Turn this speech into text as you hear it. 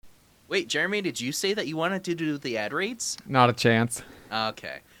Wait, Jeremy, did you say that you wanted to do the ad reads? Not a chance.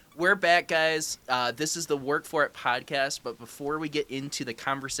 Okay. We're back, guys. This is the Work For It podcast, but before we get into the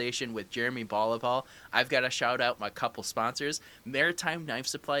conversation with Jeremy Balbaugh, I've got to shout out my couple sponsors. Maritime Knife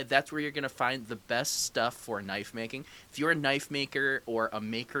Supply, that's where you're going to find the best stuff for knife making. If you're a knife maker or a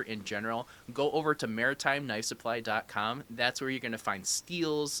maker in general, go over to maritimeknifesupply.com. That's where you're going to find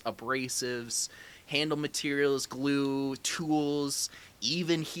steels, abrasives, handle materials, glue, tools,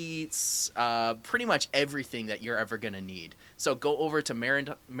 even heats, pretty much everything that you're ever going to need. So go over to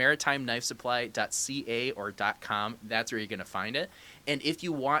maritimeknifesupply.ca or .com. That's where you're going to find it. And if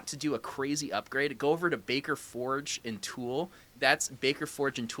you want to do a crazy upgrade, go over to Baker Forge and Tool. That's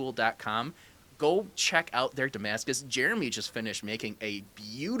bakerforgeandtool.com. Go check out their Damascus. Jeremy just finished making a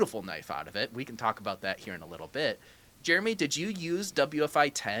beautiful knife out of it. We can talk about that here in a little bit. Jeremy, did you use WFI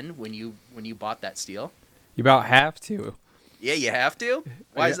 10 when you bought that steel? You about have to. Yeah, you have to?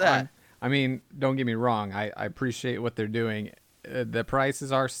 Why is that? I mean, don't get me wrong. I appreciate what they're doing. The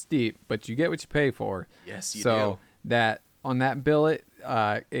prices are steep, but you get what you pay for. Yes, you do. So that on that billet,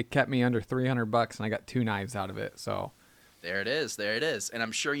 it kept me under $300, and I got 2 knives out of it. So there it is. And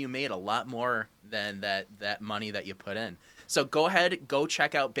I'm sure you made a lot more than that money that you put in. So go ahead, go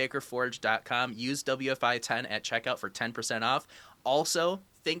check out bakerforge.com. Use WFI10 at checkout for 10% off. Also,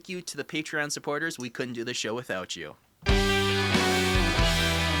 thank you to the Patreon supporters. We couldn't do the show without you.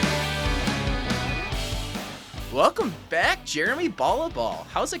 Welcome back, Jeremy Balbaugh.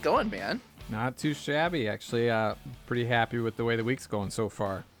 How's it going, man? not too shabby, actually. Pretty happy with the way the week's going so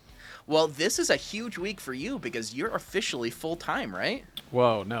far. Well, this is a huge week for you because you're officially full-time, right?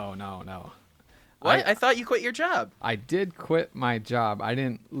 Whoa, no. What? I thought you quit your job. I did quit my job. I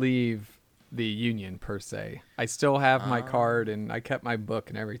didn't leave the union per se. I still have my card and I kept my book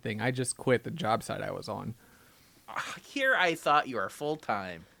and everything. I just quit the job site I was on. Here I thought you were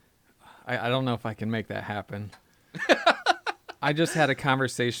full-time. I don't know if I can make that happen. I just had a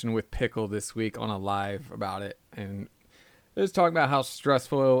conversation with Pickle this week on a live about it, and it was talking about how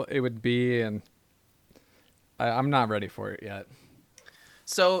stressful it would be, and I'm not ready for it yet.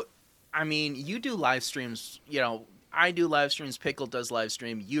 So, I mean, you do live streams, I do live streams, Pickle does live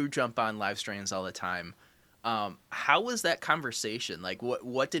stream, you jump on live streams all the time. How was that conversation? Like,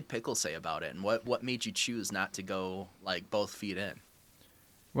 what did Pickle say about it, and what made you choose not to go, like, both feet in?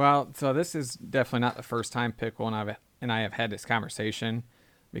 Well, so this is definitely not the first time Pickle and I have had this conversation,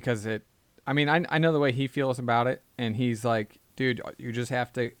 because I know the way he feels about it, and he's like, dude, you just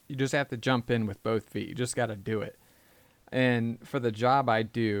have to jump in with both feet. You just got to do it. And for the job I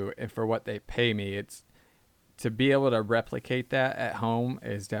do and for what they pay me, it's to be able to replicate that at home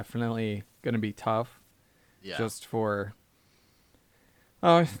is definitely going to be tough. Yeah. Just for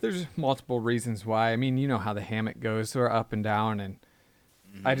there's multiple reasons why. I mean, you know how the hammock goes, so we're up and down, and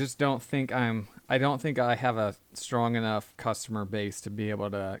I just don't think I have a strong enough customer base to be able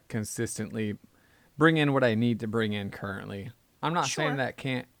to consistently bring in what I need to bring in currently. I'm not saying that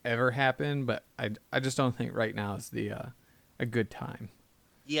can't ever happen, but I just don't think right now is a good time.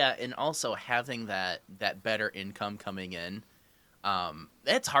 Yeah, and also having that better income coming in,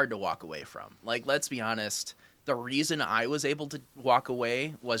 that's hard to walk away from. Like, let's be honest, the reason I was able to walk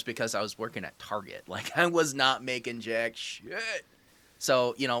away was because I was working at Target. Like, I was not making jack shit.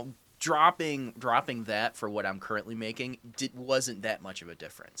 So, dropping that for what I'm currently making wasn't that much of a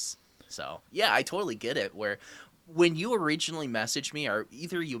difference. So, yeah, I totally get it. Where when you originally messaged me, or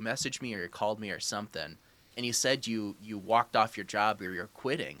either you messaged me or you called me or something, and you said you walked off your job or you're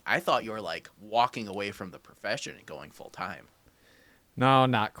quitting, I thought you were like walking away from the profession and going full time. No,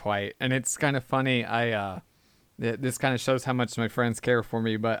 not quite. And it's kind of funny. This kind of shows how much my friends care for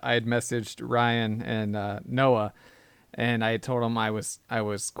me, but I had messaged Ryan and Noah, and I told him I was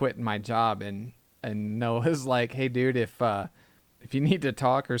quitting my job, and Noah's like, "Hey, dude, if you need to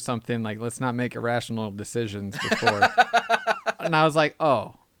talk or something, like, let's not make irrational decisions before." And I was like,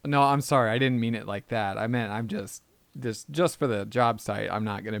 "Oh, no, I'm sorry, I didn't mean it like that. I meant I'm just for the job site. I'm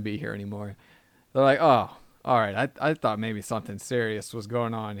not gonna be here anymore." They're like, "Oh, all right. I thought maybe something serious was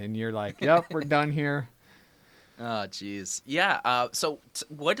going on," and you're like, "Yep, we're done here." Oh, geez. Yeah. So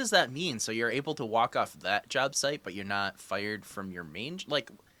what does that mean? So you're able to walk off that job site, but you're not fired from your main?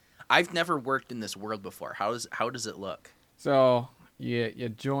 Like, I've never worked in this world before. How does it look? So you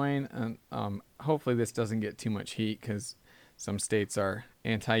join, and hopefully this doesn't get too much heat because some states are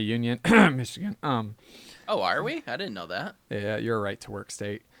anti-union. Michigan. Oh, are we? I didn't know that. Yeah, you're a right to work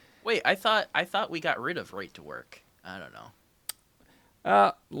state. Wait, I thought we got rid of right to work. I don't know.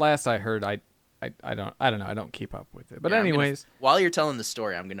 Last I heard, I don't know. I don't keep up with it. But anyways, while you're telling the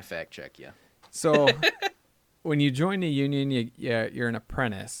story, I'm gonna fact check you. So when you join a union, you're an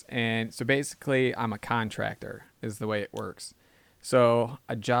apprentice, and so basically, I'm a contractor. Is the way it works. So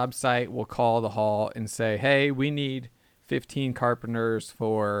a job site will call the hall and say, "Hey, we need 15 carpenters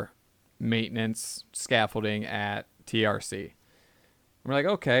for maintenance scaffolding at TRC." We're like,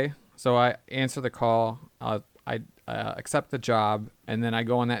 "Okay." So I answer the call. I accept the job, and then I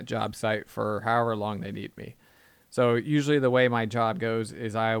go on that job site for however long they need me. So usually the way my job goes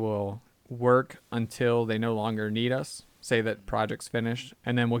is I will work until they no longer need us, say that project's finished,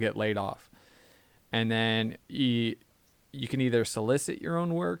 and then we'll get laid off. And then you can either solicit your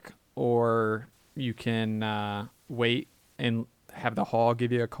own work or you can wait and have the hall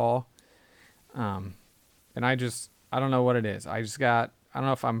give you a call. And I don't know what it is. I don't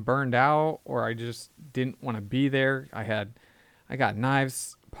know if I'm burned out or I just didn't want to be there. I got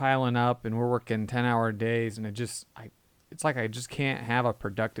knives piling up and we're working 10-hour days, and it's like I just can't have a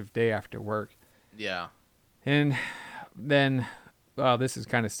productive day after work. Yeah. And then, well, this is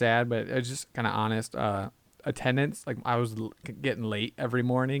kind of sad, but it's just kind of honest. Attendance, like I was getting late every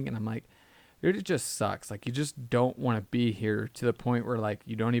morning, and I'm like, dude, it just sucks. Like you just don't want to be here to the point where like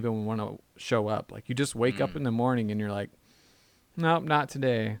you don't even want to show up. Like you just wake up in the morning and you're like, nope, not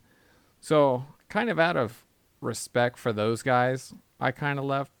today. So kind of out of respect for those guys, I kind of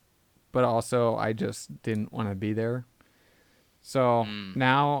left, but also I just didn't want to be there. So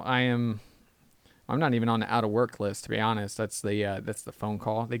now I'm not even on the out of work list, to be honest. That's the phone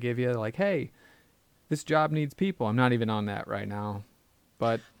call they give you, like, hey, this job needs people. I'm not even on that right now,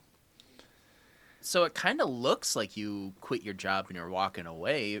 but So it kind of looks like you quit your job and you're walking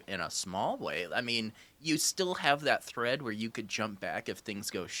away in a small way. I mean, you still have that thread where you could jump back if things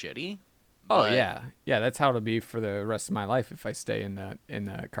go shitty, oh but yeah, yeah, that's how it'll be for the rest of my life if I stay in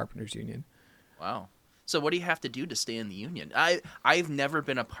the carpenters union. wow. So what do you have to do to stay in the union? I've never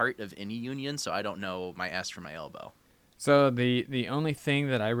been a part of any union, so I don't know my ass from my elbow. So the only thing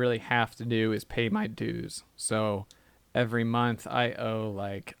that I really have to do is pay my dues. So every month I owe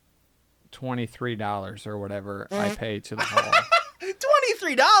like $23 or whatever I pay to the hall.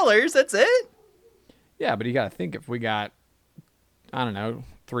 $23, that's it? Yeah, but you got to think, if we got, I don't know,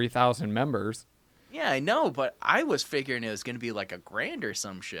 3,000 members. Yeah, I know, but I was figuring it was going to be like a grand or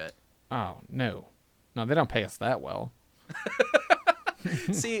some shit. Oh no, no, they don't pay us that well.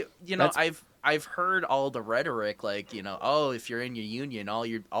 See, That's I've heard all the rhetoric like, oh, if you're in your union,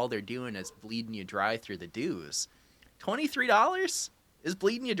 all they're doing is bleeding you dry through the dues. $23 is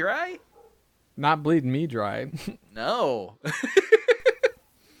bleeding you dry? not bleeding me dry. No.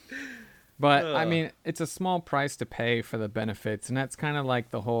 But I Ugh. mean, it's a small price to pay for the benefits, and that's kind of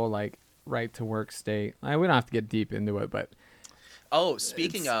like the whole like right to work state. We don't have to get deep into it, but Oh,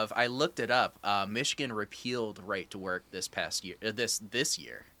 speaking it's of, I looked it up. Michigan repealed right to work this past year. This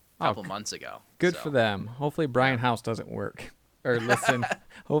year, a oh, couple months ago. good for So them. Hopefully, Brian yeah, House doesn't work or listen.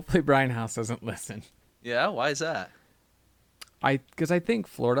 Hopefully, Brian House doesn't listen. yeah. Why is that? Because I think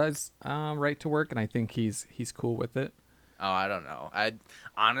Florida's right to work, and I think he's cool with it. Oh, I don't know. I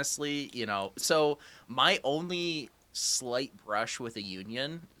honestly, so my only slight brush with a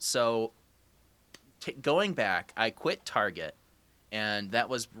union. So going back, I quit Target, and that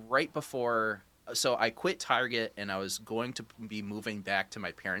was right before. So I quit Target, and I was going to be moving back to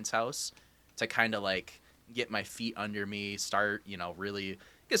my parents' house to kind of like get my feet under me, start, really,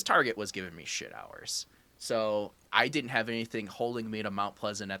 because Target was giving me shit hours. So I didn't have anything holding me to Mount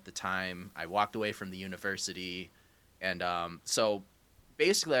Pleasant at the time. I walked away from the university, and so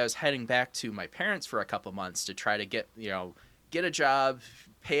basically I was heading back to my parents for a couple months to try to get a job,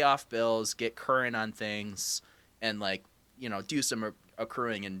 pay off bills, get current on things, and like do some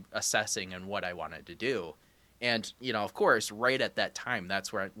accruing and assessing and what I wanted to do. And of course, right at that time,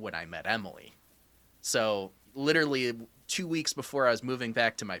 that's when I met Emily. So literally 2 weeks before I was moving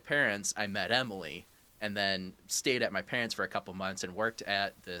back to my parents, I met Emily, and then stayed at my parents for a couple months and worked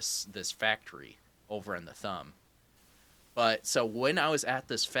at this factory over in the Thumb. But so when I was at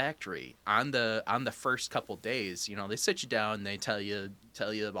this factory on the first couple days, they sit you down, they tell you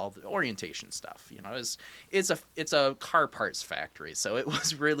all the orientation stuff. It's a car parts factory, so it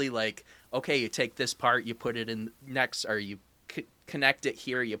was really like, okay, you take this part, you put it in next, or you connect it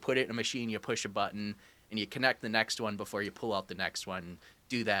here, you put it in a machine, you push a button, and you connect the next one before you pull out the next one.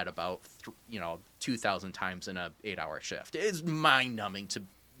 Do that about 2,000 times in a 8-hour shift. It's mind numbing to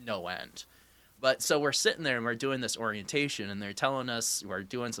no end. But so we're sitting there and we're doing this orientation, and they're telling us we're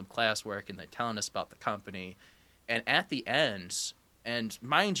doing some classwork, and they're telling us about the company. And at the end, and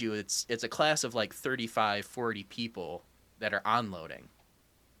mind you, it's a class of like 35, 40 people that are onloading.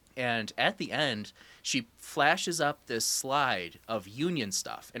 And at the end, she flashes up this slide of union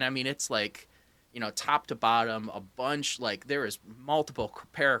stuff. And I mean, it's like top to bottom, a bunch, like there was multiple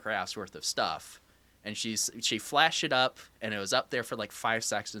paragraphs worth of stuff. And she flashed it up, and it was up there for like 5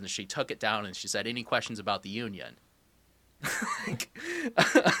 seconds, and she took it down, and she said, "Any questions about the union?" Like,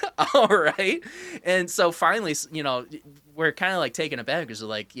 all right. And so finally, we're kind of like taken aback because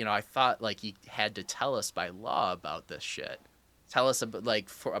like, I thought like he had to tell us by law about this shit. Tell us about like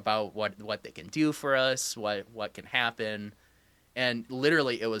about what they can do for us, what can happen. And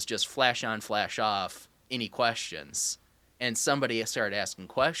literally it was just flash on, flash off, any questions. And somebody started asking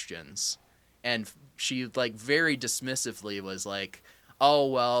questions, and she like very dismissively was like, "Oh,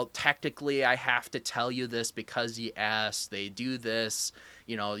 well, technically I have to tell you this because you asked. They do this.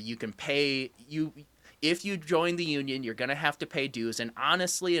 You can pay you if you join the union, you're going to have to pay dues. And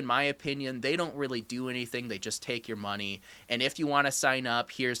honestly, in my opinion, they don't really do anything. They just take your money. And if you want to sign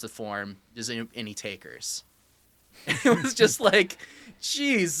up, here's the form. Does any takers?" It was just like,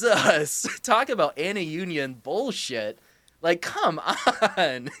 Jesus, talk about anti-union bullshit. Like, come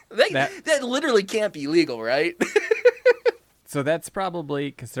on. That literally can't be legal, right? So that's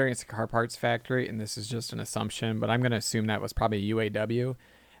probably, considering it's a car parts factory, and this is just an assumption, but I'm going to assume that was probably UAW.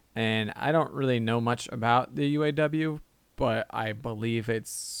 And I don't really know much about the UAW, but I believe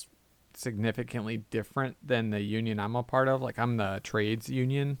it's significantly different than the union I'm a part of. Like, I'm the trades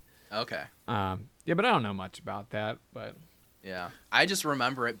union. Okay. Yeah, but I don't know much about that. But yeah, I just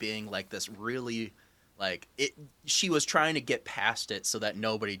remember it being like this really, like it. She was trying to get past it so that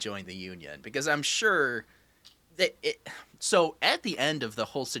nobody joined the union, because I'm sure that it. So at the end of the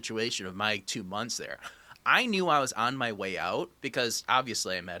whole situation of my 2 months there, I knew I was on my way out because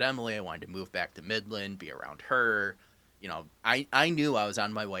obviously I met Emily. I wanted to move back to Midland, be around her. I knew I was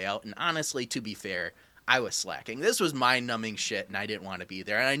on my way out. And honestly, to be fair, I was slacking. This was mind-numbing shit, and I didn't want to be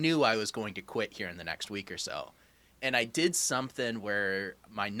there. And I knew I was going to quit here in the next week or so. And I did something where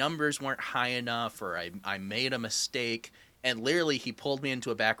my numbers weren't high enough, or I made a mistake. And literally, he pulled me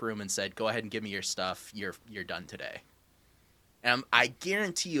into a back room and said, "Go ahead and give me your stuff. You're done today." And I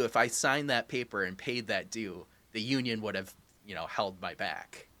guarantee you, if I signed that paper and paid that due, the union would have, held my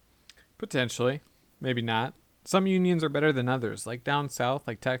back. potentially, maybe not. Some unions are better than others. Like down south,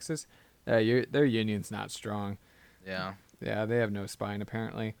 like Texas, their union's not strong. Yeah. Yeah, they have no spine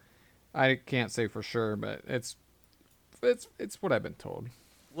apparently. I can't say for sure, but it's what I've been told.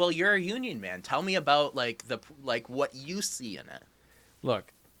 Well, you're a union man. Tell me about like what you see in it.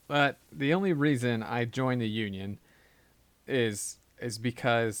 Look, but the only reason I joined the union is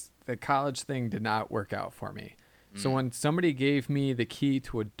because the college thing did not work out for me. So when somebody gave me the key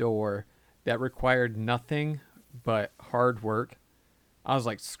to a door that required nothing but hard work, I was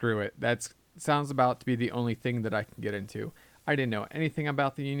like, screw it. That sounds about to be the only thing that I can get into. I didn't know anything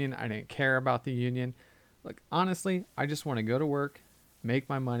about the union. I didn't care about the union. Like, honestly, I just want to go to work, make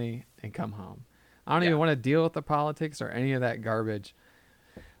my money, and come home. I don't even want to deal with the politics or any of that garbage.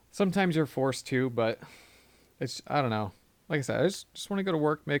 Sometimes you're forced to, but I don't know. Like I said, I just want to go to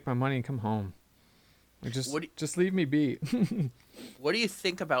work, make my money, and come home. Like, just leave me be. What do you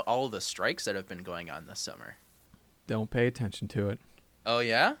think about all the strikes that have been going on this summer? Don't pay attention to it. Oh,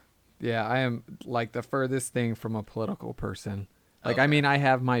 yeah? Yeah, I am like the furthest thing from a political person. Like, Okay. I mean, I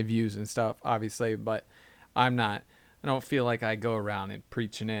have my views and stuff, obviously, but I don't feel like I go around and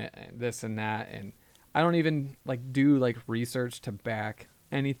preaching it and this and that. And I don't even like do like research to back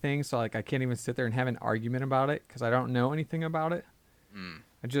anything. So like, I can't even sit there and have an argument about it because I don't know anything about it.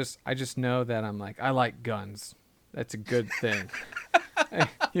 I just know that I'm like, I like guns. That's a good thing.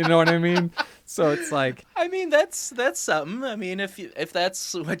 You know what I mean? So it's like, I mean, that's something. I mean, if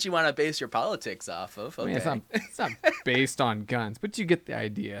that's what you want to base your politics off of, okay. I mean, it's not based on guns, but you get the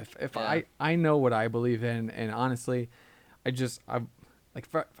idea. If Yeah. I know what I believe in, and honestly, I like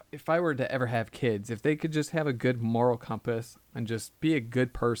if I were to ever have kids, if they could just have a good moral compass and just be a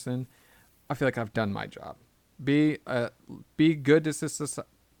good person, I feel like I've done my job. Be good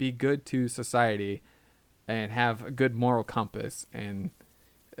to society, and have a good moral compass, and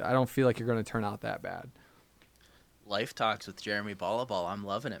I don't feel like you're going to turn out that bad. Life Talks with Jeremy Balbaugh. I'm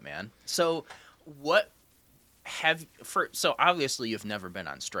loving it, man. So, so obviously you've never been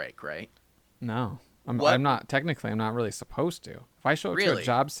on strike, right? No, What? I'm not technically. I'm not really supposed to. If I show up to Really? a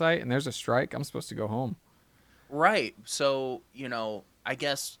job site and there's a strike, I'm supposed to go home. Right. So, I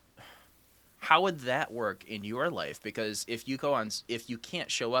guess how would that work in your life? Because if you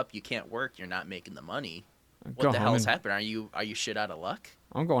can't show up, you can't work, you're not making the money. Go What the home hell's and- happening? Are you shit out of luck?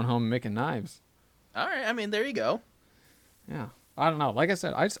 I'm going home and making knives. All right. I mean, there you go. Yeah. I don't know. Like I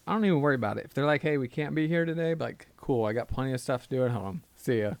said, I don't even worry about it. If they're like, hey, we can't be here today, like, cool, I got plenty of stuff to do at home.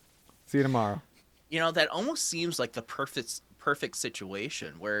 See ya. See you tomorrow. That almost seems like the perfect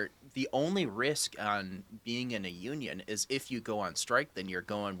situation where the only risk on being in a union is if you go on strike, then you're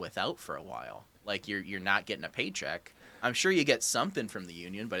going without for a while. Like you're not getting a paycheck. I'm sure you get something from the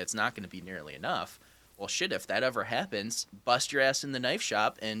union, but it's not going to be nearly enough. Well, shit, if that ever happens, bust your ass in the knife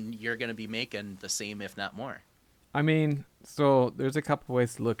shop and you're going to be making the same, if not more. I mean, so there's a couple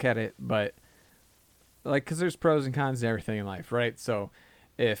ways to look at it, but like, because there's pros and cons to everything in life, right? So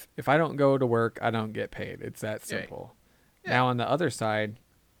if I don't go to work, I don't get paid. It's that Right. simple. Yeah. Now on the other side,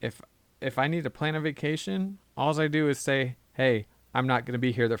 if if I need to plan a vacation, all I do is say, "Hey, I'm not going to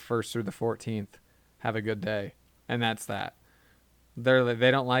be here the 1st through the 14th. Have a good day." And that's that. They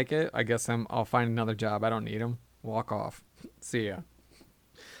don't like it. I guess I'll find another job. I don't need them. Walk off. See ya.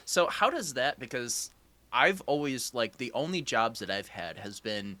 So how does that? Because I've always like the only jobs that I've had has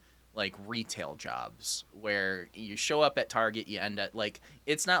been like retail jobs where you show up at Target, you end at like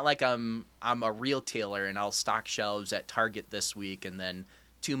it's not like I'm a retailer and I'll stock shelves at Target this week and then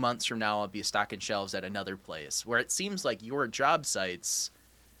 2 months from now I'll be stocking shelves at another place. Where it seems like your job sites,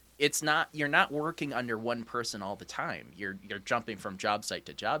 it's not you're not working under one person all the time. You're jumping from job site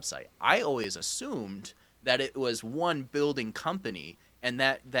to job site. I always assumed that it was one building company and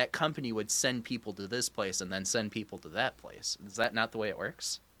that company would send people to this place and then send people to that place. Is that not the way it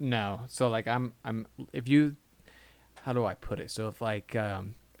works? No. So like I'm if you how do I put it? So if like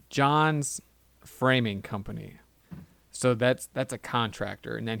John's framing company. So that's a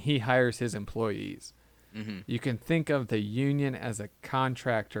contractor and then he hires his employees. Mm-hmm. You can think of the union as a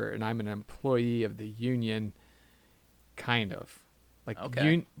contractor and I'm an employee of the union kind of. Like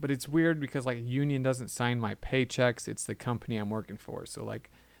Okay. but it's weird because like union doesn't sign my paychecks, it's the company I'm working for. So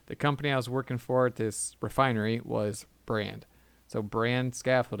like the company I was working for at this refinery was Brand. So Brand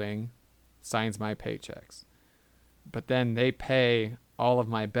Scaffolding signs my paychecks. But then they pay all of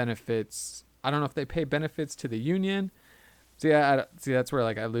my benefits. I don't know if they pay benefits to the union. See, that's where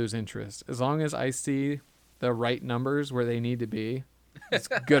like I lose interest. As long as I see the right numbers where they need to be, it's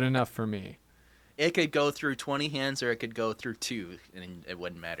good enough for me. It could go through 20 hands or it could go through two, and it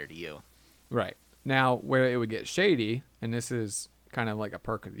wouldn't matter to you. Right. Now, where it would get shady, and this is kind of like a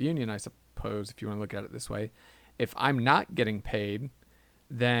perk of the union, I suppose, if you want to look at it this way, if I'm not getting paid,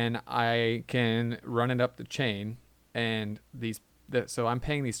 then I can run it up the chain, and so I'm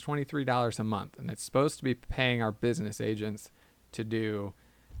paying these $23 a month, and it's supposed to be paying our business agents to do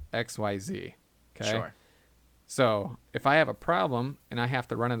XYZ. Okay. Sure. So if I have a problem and I have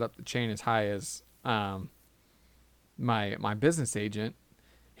to run it up the chain as high as my business agent,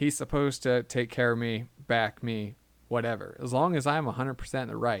 he's supposed to take care of me, back me, whatever. As long as I'm 100% in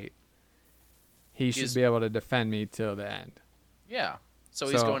the right, he should He's be able to defend me till the end. Yeah. So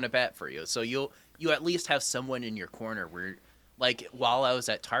he's So going to bat for you. So you at least have someone in your corner where like while I was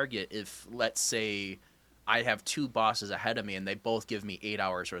at Target, if let's say I have two bosses ahead of me and they both give me 8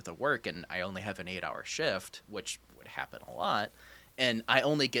 hours worth of work and I only have an 8 hour shift, which would happen a lot, and I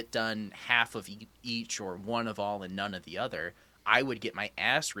only get done half of each or one of all and none of the other, I would get my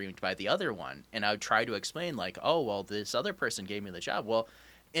ass reamed by the other one. And I would try to explain like, oh, well, this other person gave me the job. Well,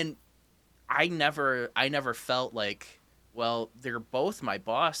 and I never felt like, well, they're both my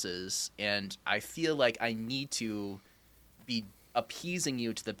bosses and I feel like I need to be appeasing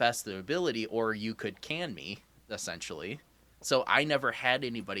you to the best of their ability or you could can me essentially. So I never had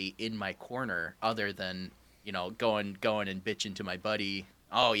anybody in my corner other than, going and bitching to my buddy,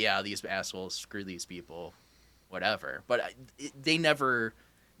 oh yeah, these assholes, screw these people, whatever. But I never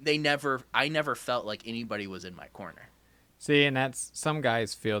felt like anybody was in my corner. see, and that's some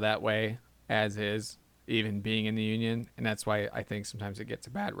guys feel that way as is, even being in the union, and that's why I think sometimes it gets a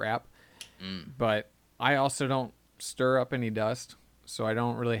bad rap. Mm. But I also don't stir up any dust, so I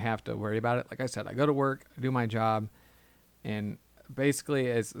don't really have to worry about it. Like I said, I go to work, I do my job, and basically,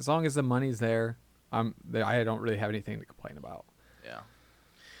 as long as the money's there, I don't really have anything to complain about. Yeah.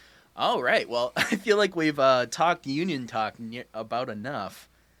 All right. Well, I feel like we've talked union talk about enough.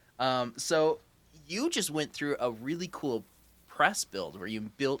 So you just went through a really cool press build where you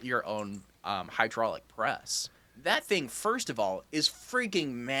built your own hydraulic press. That thing, first of all, is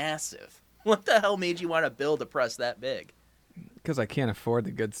freaking massive. What the hell made you want to build a press that big? Because I can't afford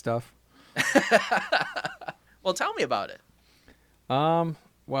the good stuff. Well, tell me about it.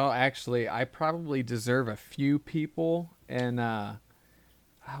 Well, actually, I probably deserve a few people, and how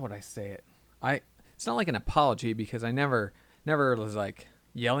would I say it? It's not like an apology because I never was like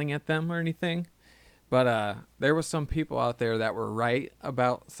yelling at them or anything, but there was some people out there that were right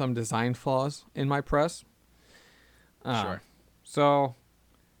about some design flaws in my press. Sure. So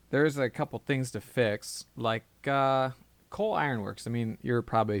there's a couple things to fix, like Coal Ironworks. I mean, you're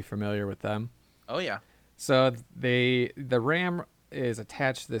probably familiar with them. Oh yeah. So the ram is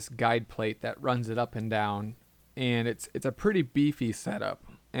attached to this guide plate that runs it up and down, and it's a pretty beefy setup.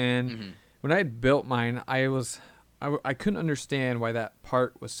 And Mm-hmm. when I had built mine, I couldn't understand why that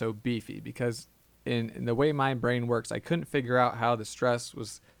part was so beefy because in the way my brain works, I couldn't figure out how the stress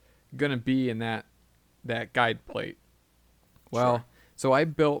was gonna be in that guide plate. Sure. Well, so I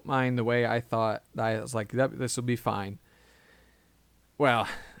built mine the way I thought. I was like, this will be fine. Well,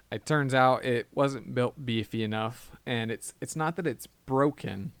 it turns out it wasn't built beefy enough, and it's not that it's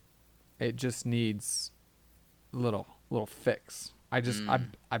broken. It just needs a little fix. Mm.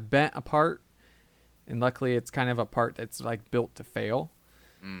 I bent a part, and luckily it's kind of a part that's like built to fail.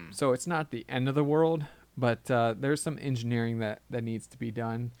 Mm. So it's not the end of the world, but there's some engineering that needs to be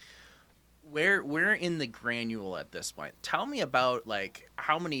done. We're in the granule at this point. Tell me about like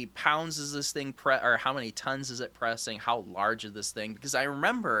how many pounds is this thing or how many tons is it pressing? How large is this thing? Because I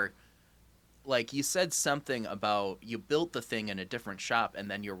remember like you said something about you built the thing in a different shop and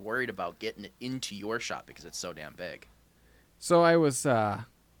then you're worried about getting it into your shop because it's so damn big. So I was so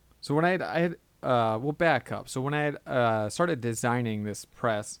when I had we'll back up. So when I had started designing this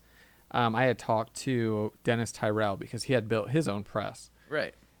press, I had talked to Dennis Tyrell because he had built his own press.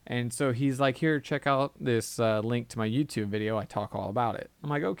 Right. And so he's like, here, check out this link to my YouTube video. I talk all about it. I'm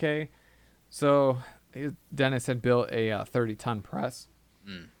like, okay. So Dennis had built a 30-ton press.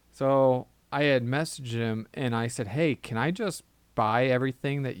 Mm. So I had messaged him and I said, hey, can I just buy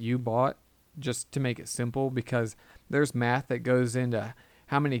everything that you bought just to make it simple? Because there's math that goes into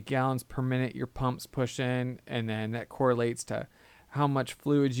how many gallons per minute your pumps push in, and then that correlates to how much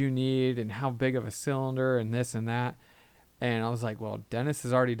fluid you need and how big of a cylinder and this and that. And I was like, well, Dennis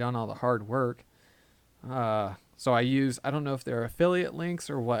has already done all the hard work. So I don't know if they're affiliate links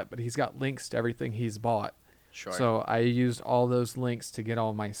or what, but he's got links to everything he's bought. Sure. So I used all those links to get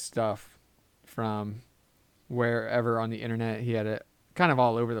all my stuff from wherever on the internet. He had it kind of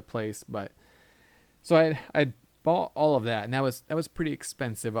all over the place, but so I bought all of that, and that was pretty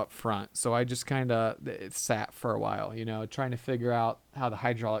expensive up front. So I just kind of it sat for a while, trying to figure out how the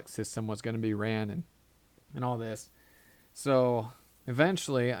hydraulic system was going to be ran and all this. So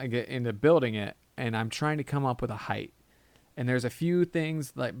eventually I get into building it, and I'm trying to come up with a height. And there's a few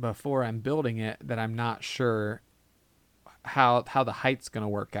things like before I'm building it that I'm not sure how the height's going to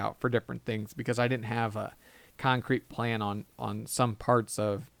work out for different things because I didn't have a concrete plan on some parts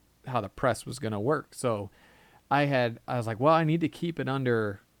of how the press was going to work. So I was like, well, I need to keep it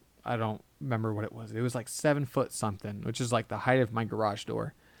under, I don't remember what it was. It was like 7 foot something, which is like the height of my garage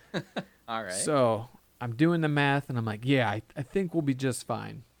door. All right. So I'm doing the math and I'm like, yeah, I think we'll be just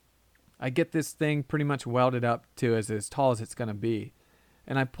fine. I get this thing pretty much welded up to as tall as it's going to be.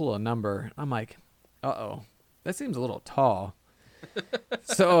 And I pull a number. I'm like, uh-oh, that seems a little tall.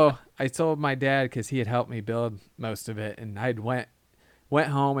 So I told my dad because he had helped me build most of it. And I went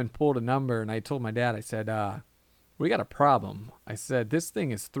home and pulled a number. And I told my dad, I said, we got a problem. I said, this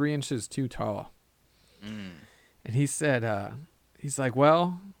thing is 3 inches too tall. Mm. And he said, he's like,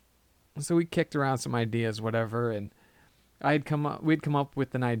 well, so we kicked around some ideas, whatever. And we'd come up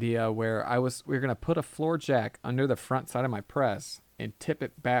with an idea where we were going to put a floor jack under the front side of my press and tip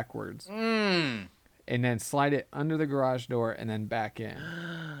it backwards. Mm. And then slide it under the garage door and then back in.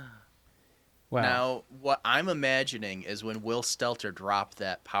 Well, Now, what I'm imagining is when Will Stelter dropped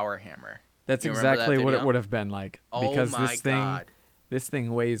that power hammer. that's You remember that exactly what it video? would have been like Oh because my God. this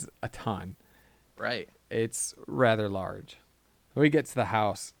thing weighs a ton. Right. It's rather large. We get to the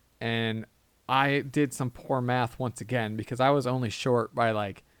house and I did some poor math once again because I was only short by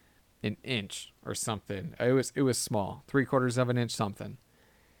like an inch or something. It was small, 3/4 of an inch something.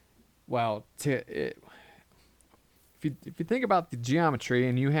 Well, if you think about the geometry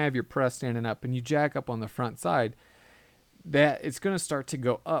and you have your press standing up and you jack up on the front side, that it's going to start to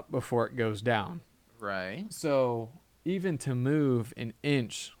go up before it goes down. Right. So even to move an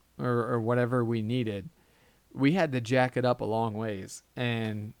inch or whatever we needed, we had to jack it up a long ways.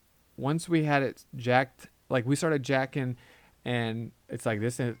 And once we had it jacked, like we started jacking, and it's like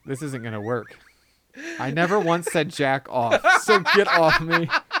this isn't going to work. I never once said jack off, so get off me.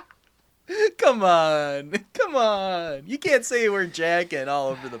 Come on. Come on. You can't say we're jacking all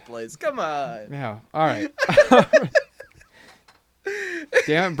over the place. Come on. Yeah. All right.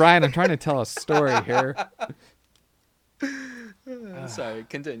 Damn it, Brian. I'm trying to tell a story here. Sorry,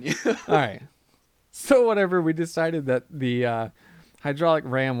 continue. All right. So whatever, we decided that the hydraulic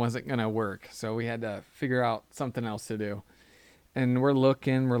ram wasn't going to work. So we had to figure out something else to do. And we're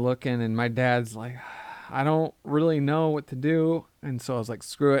looking, and my dad's like, I don't really know what to do. And so I was like,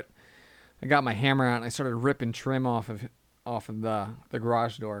 screw it. I got my hammer out and I started ripping trim off of the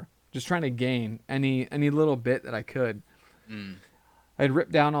garage door. just trying to gain any little bit that I could. Mm. I'd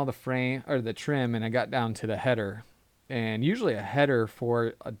ripped down all the frame or the trim, and I got down to the header. And usually a header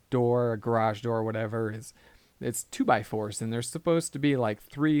for a door, a garage door, whatever, is it's 2x4s, and they're supposed to be like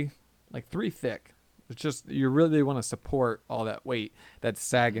three thick. It's just you really want to support all that weight that's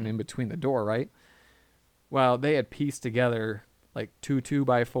sagging in between the door, right? Well, they had pieced together like two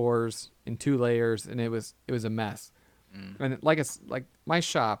by fours in 2 layers, and it was a mess. Mm. And like it's like my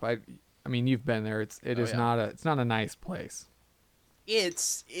shop. I mean you've been there. It Oh is yeah. not a nice place.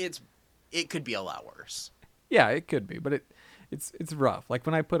 It could be a lot worse. Yeah, it could be, but it's rough. Like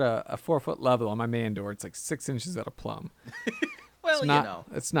when I put a 4 foot level on my man door, it's like 6 inches at a plumb. Well, It's not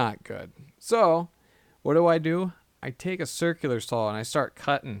it's not good. So what do? I take a circular saw and I start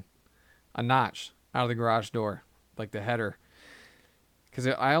cutting a notch out of the garage door, like the header. Because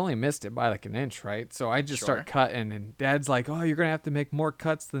I only missed it by like an inch, right? So I just Sure. start cutting, and Dad's like, "Oh, you're gonna have to make more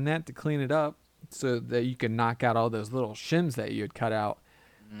cuts than that to clean it up, so that you can knock out all those little shims that you had cut out."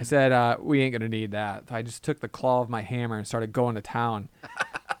 I said, "We ain't gonna need that." I just took the claw of my hammer and started going to town,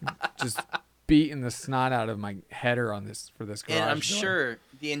 just beating the snot out of my header on this for this garage And I'm door. sure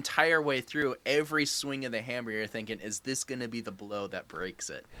the entire way through, every swing of the hammer, you're thinking, "Is this going to be the blow that breaks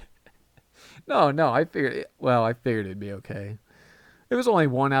it?" No, I figured. I figured it'd be okay. It was only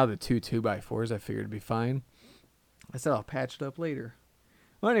one out of the two by fours. I figured it'd be fine. I said I'll patch it up later.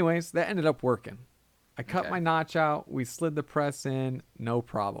 Well, anyways, that ended up working. I cut Okay. my notch out. We slid the press in. No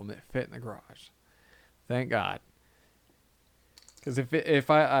problem. It fit in the garage. Thank God. Because if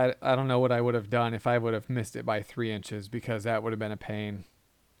I don't know what I would have done if I would have missed it by 3 inches, because that would have been a pain.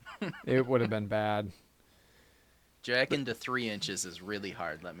 It would have been bad. Jackin to 3 inches is really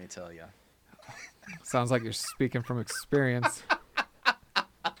hard, let me tell you. Sounds like you're speaking from experience.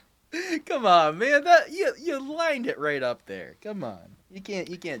 Come on, man. That you lined it right up there. Come on. You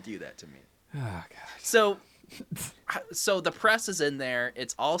can't do that to me. Oh gosh. So the press is in there.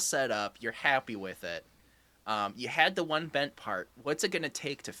 It's all set up. You're happy with it. You had the one bent part. What's it going to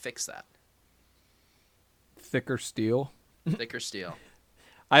take to fix that? Thicker steel. Thicker steel.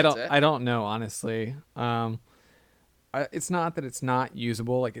 I That's don't it? I don't know, honestly. It's not that it's not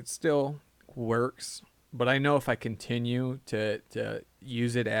usable, like it still works, but I know if I continue to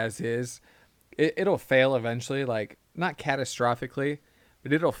use it as is, it'll fail eventually, like not catastrophically,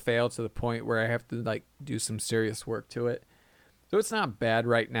 but it'll fail to the point where I have to like do some serious work to it. So it's not bad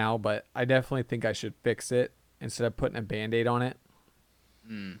right now, but I definitely think I should fix it instead of putting a band-aid on it.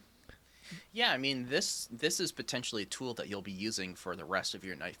 Yeah, I mean this is potentially a tool that you'll be using for the rest of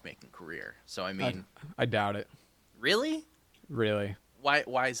your knife making career. So I mean, I doubt it. really? Really. Why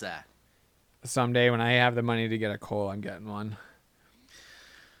is that? Someday when I have the money to get a coal, I'm getting one.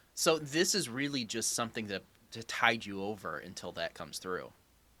 So this is really just something to tide you over until that comes through.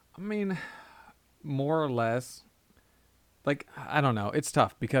 I mean, more or less. Like, I don't know. It's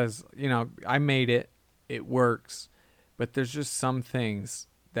tough because, I made it. It works. But there's just some things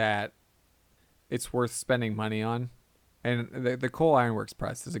that it's worth spending money on. And the Coal Ironworks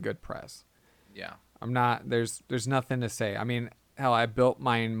press is a good press. Yeah. I'm not, there's nothing to say. I mean, hell, I built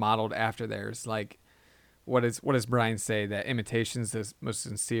mine modeled after theirs. Like, what does Brian say? That imitation's the most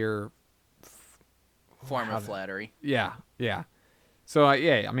sincere. Form of flattery. Yeah, yeah. So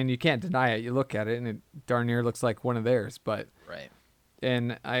yeah, I mean, you can't deny it. You look at it, and it darn near looks like one of theirs. But Right.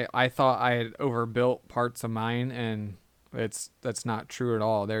 and I thought I had overbuilt parts of mine, and that's not true at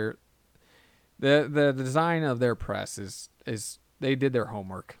all. The design of their press is they did their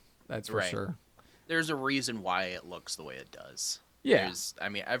homework. That's for Right. sure. There's a reason why it looks the way it does. Yeah. I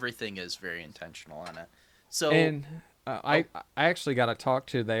mean, everything is very intentional on it. So, And I actually got to talk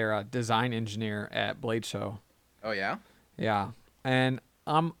to their design engineer at Blade Show. oh yeah, Yeah, and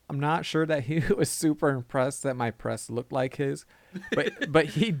I'm not sure that he was super impressed that my press looked like his, but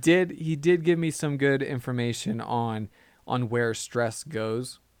he did give me some good information on where stress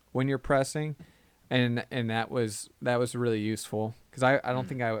goes when you're pressing, and that was really useful because I don't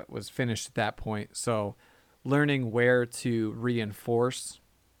think I was finished at that point. So learning where to reinforce,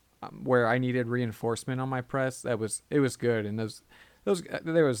 where I needed reinforcement on my press, it was good, and those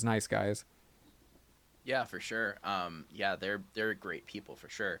there was nice guys. yeah, for sure. Yeah, they're great people for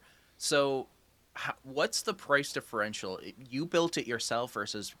sure. So, what's the price differential? You built it yourself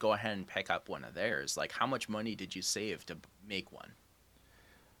versus go ahead and pick up one of theirs. Like, how much money did you save to make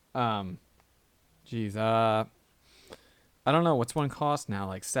one? Geez, I don't know what's one cost now,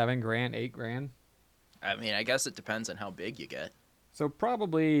 like $7,000, $8,000. I mean, I guess it depends on how big you get. So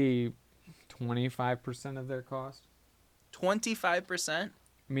probably 25% of their cost. 25%.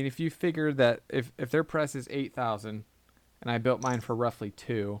 I mean, if you figure that if their press is 8,000 and I built mine for roughly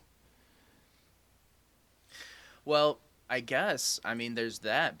 2, Well, I guess. I mean, there's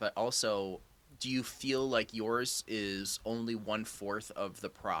that, but also, do you feel like yours is only 1/4 of the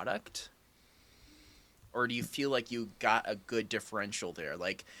product? Or do you feel like you got a good differential there?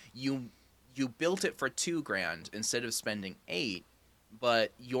 Like you built it for 2 grand instead of spending 8,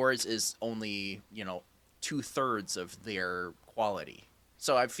 but yours is only, 2/3 of their quality.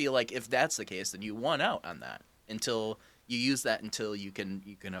 So I feel like if that's the case, then you won out on that until you use that until you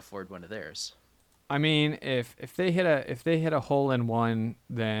can afford one of theirs. I mean, if they hit a hole in one,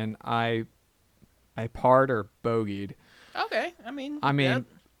 then I parred or bogeyed. Okay, I mean I that. mean,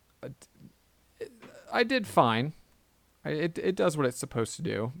 I did fine. It does what it's supposed to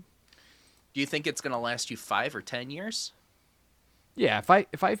do. Do you think it's gonna last you 5 or 10 years? Yeah,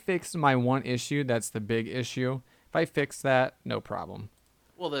 if I fix my one issue, that's the big issue. If I fix that, no problem.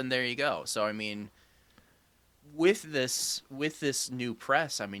 Well, then there you go. So I mean, with this new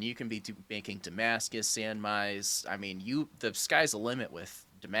press, I mean, you can be making Damascus, Sandmise. I mean, the sky's the limit with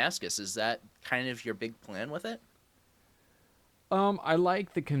Damascus. Is that kind of your big plan with it? I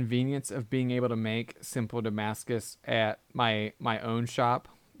like the convenience of being able to make simple Damascus at my own shop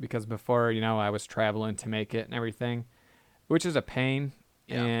because before, I was traveling to make it and everything, which is a pain.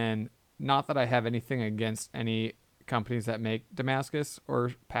 Yeah. And not that I have anything against any companies that make Damascus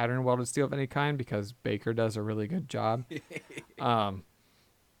or pattern welded steel of any kind because Baker does a really good job. Um,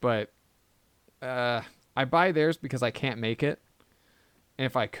 but I buy theirs because I can't make it. And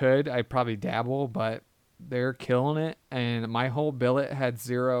if I could, I'd probably dabble, but they're killing it. And my whole billet had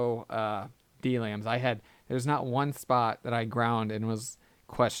zero D-lams. There's not one spot that I ground and was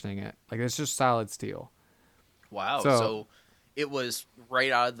questioning it. Like, it's just solid steel. Wow. So, So it was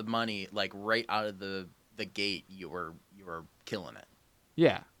right out of the money, like right out of the gate. You were killing it.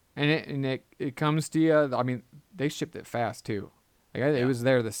 yeah. And it comes to you. I mean, they shipped it fast too. Like, it Yeah. was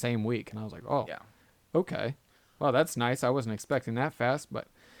there the same week. And I was like, oh, Yeah. okay. Well, that's nice. I wasn't expecting that fast, but,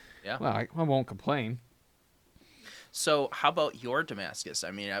 Yeah. well, I won't complain. So how about your Damascus?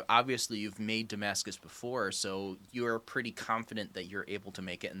 I mean, obviously you've made Damascus before, so you're pretty confident that you're able to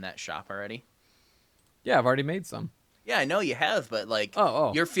make it in that shop already. Yeah, I've already made some. Yeah, I know you have, but like Oh,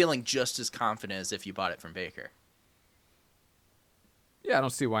 oh. you're feeling just as confident as if you bought it from Baker. Yeah, I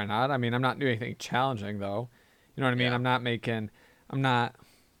don't see why not. I mean, I'm not doing anything challenging though. You know what I mean? Yeah. I'm not,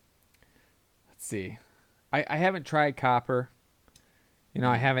 let's see. I haven't tried copper. Mhm.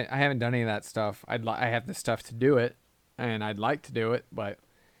 I haven't done any of that stuff. I have the stuff to do it and I'd like to do it, but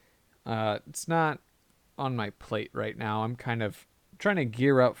it's not on my plate right now. I'm kind of trying to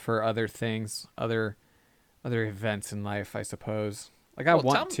gear up for other things, other events in life, I suppose. Like, I Well,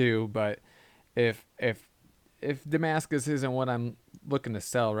 tell want me. to, but if if if Damascus isn't what I'm looking to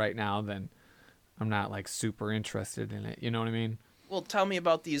sell right now, then I'm not like super interested in it. You know what I mean? Well, tell me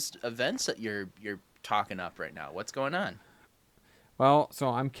about these events that you're talking up right now. What's going on? Well, so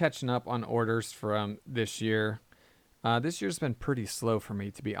I'm catching up on orders from this year. This year's been pretty slow for me,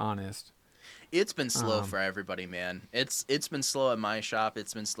 to be honest. It's been slow Um, for everybody, man. It's been slow at my shop.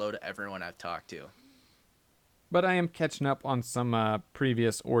 It's been slow to everyone I've talked to. but I am catching up on some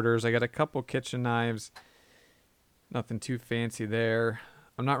previous orders. I got a couple kitchen knives. Nothing too fancy there.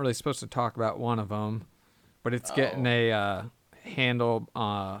 I'm not really supposed to talk about one of them, but it's getting Oh, a handle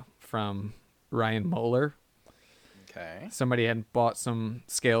from Ryan Moeller. okay. Somebody had bought some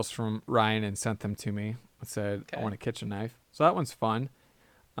scales from Ryan and sent them to me. I said, I Okay. want a kitchen knife. So that one's fun.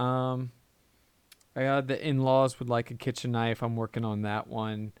 Um, the in-laws would like a kitchen knife. I'm working on that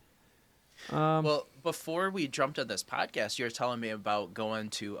one. Um, Well, before we jumped on this podcast, you were telling me about going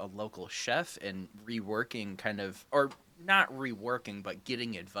to a local chef and reworking kind of, or not reworking, but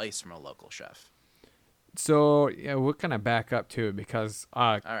getting advice from a local chef. so yeah, we'll kind of back up to it because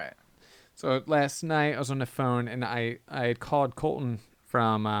All right. so last night I was on the phone and I had called Colton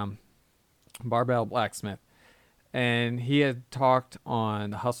from Barbell Blacksmith, and he had talked on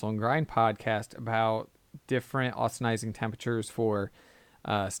the Hustle and Grind podcast about different austenizing temperatures for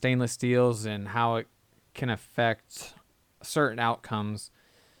stainless steels and how it can affect certain outcomes.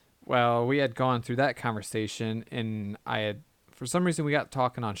 Well, we had gone through that conversation, and for some reason, we got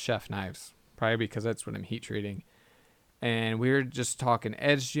talking on chef knives, probably because that's what I'm heat treating. And we were just talking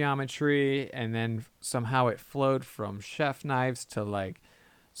edge geometry, and then somehow it flowed from chef knives to like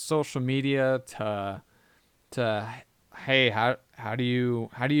social media to hey, how do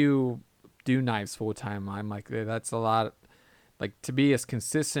you do knives full time? I'm like, that's a lot. Like, to be as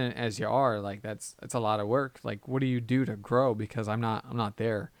consistent as you are, like that's a lot of work. Like, what do you do to grow? Because I'm not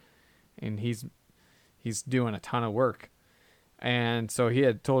there, and he's doing a ton of work. And so he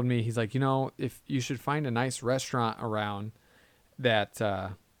had told me, he's like, if you should find a nice restaurant around that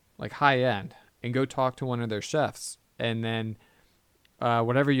like high end, and go talk to one of their chefs. And then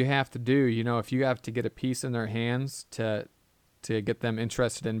whatever you have to do, you know, if you have to get a piece in their hands to get them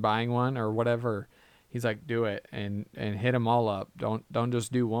interested in buying one or whatever, he's like, do it and hit them all up. Don't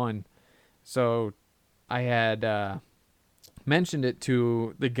just do one. So I had mentioned it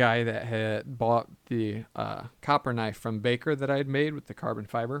to the guy that had bought the copper knife from Baker that I had made with the carbon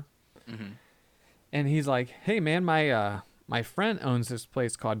fiber, Mm-hmm. and he's like, "Hey man, my friend owns this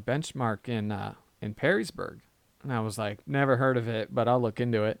place called Benchmark in Perrysburg," and I was like, "Never heard of it, but I'll look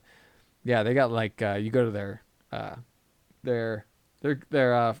into it." Yeah, they got like you go to uh, their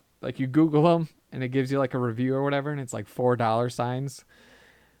like you Google them and it gives you like a review or whatever, and it's like $4 signs.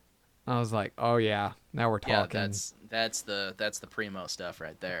 I was like, "Oh yeah, now we're Yeah, talking." that's the primo stuff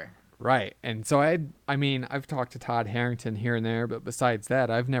right there. Right. And so I mean, I've talked to Todd Harrington here and there, but besides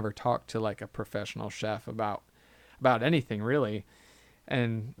that, I've never talked to like a professional chef about anything really.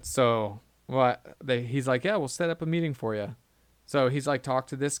 And so he's like, "Yeah, we'll set up a meeting for you." So he's like, "Talk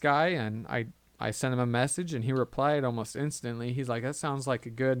to this guy," and I sent him a message and he replied almost instantly. He's like, "That sounds like a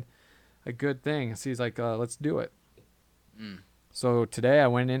good thing." So he's like, "Let's do it." Mm. So today I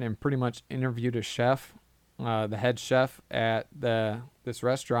went in and pretty much interviewed a chef, the head chef at this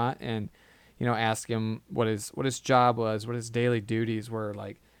restaurant, and asked him what his job was, what his daily duties were,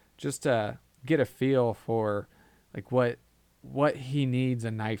 like just to get a feel for like what he needs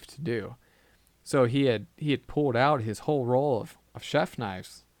a knife to do. So he had pulled out his whole roll of chef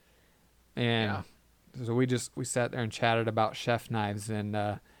knives, Yeah. and so we sat there and chatted about chef knives, and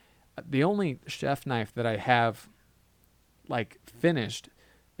the only chef knife that I have like finished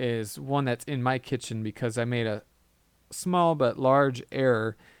is one that's in my kitchen because I made a small but large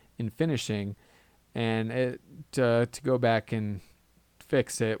error in finishing, and it to go back and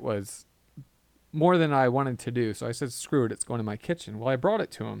fix it was more than I wanted to do. So I said, "Screw it, it's going to my kitchen." Well, I brought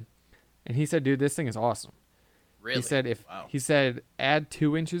it to him, and he said, "Dude, this thing is awesome." He Really? said if Wow. he said add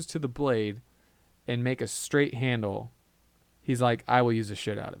 2 inches to the blade and make a straight handle, he's like, "I will use the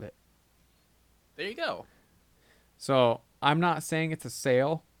shit out of it." There you go. So I'm not saying it's a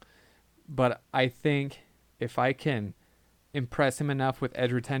sale, but I think if I can impress him enough with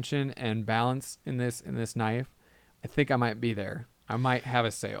edge retention and balance in this knife, I think I might be there. I might have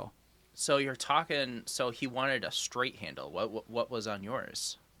a sale. So you're talking. So he wanted a straight handle. What was on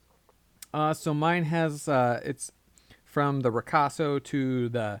yours? So mine has it's from the ricasso to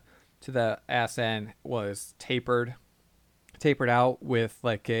the ass end was tapered out with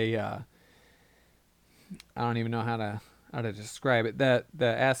like a I don't even know how to describe it. That the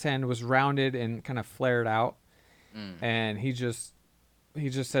ass end was rounded and kind of flared out, Mm. and he just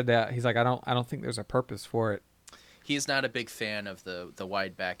said that he's like, I don't think there's a purpose for it. He's not a big fan of the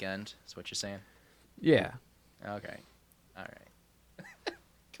wide back end. Is what you're saying? Yeah. Okay. All right.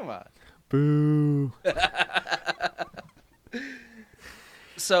 Come on. Boo.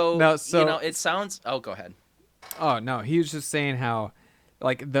 So No, so it sounds. Oh, go ahead. oh no, he was just saying how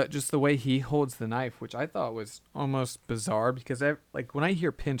like the way he holds the knife, which I thought was almost bizarre because like when I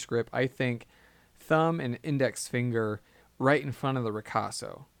hear pinch grip, I think thumb and index finger right in front of the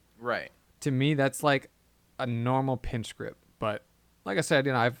ricasso. Right. To me, that's like a normal pinch grip. But like I said,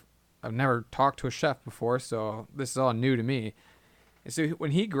 I've never talked to a chef before, so this is all new to me. And so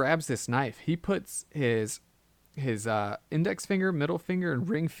when he grabs this knife, he puts his index finger, middle finger, and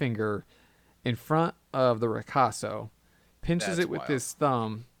ring finger in front of the ricasso, pinches That's it with wild. his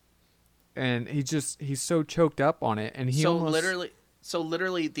thumb, and he's so choked up on it, and he So almost literally, so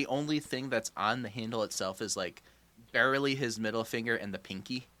literally, the only thing that's on the handle itself is like barely his middle finger and the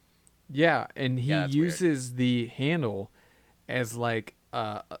pinky. yeah, and he Yeah, that's weird. uses the handle as like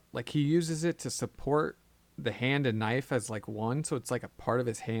he uses it to support the hand and knife as like one, so it's like a part of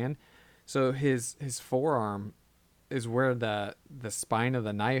his hand. So his forearm is where the spine of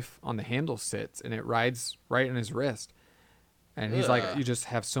the knife on the handle sits, and it rides right in his wrist. And he's like, Ugh. "You just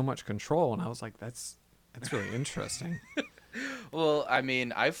have so much control." And I was like, "That's really interesting." Well, I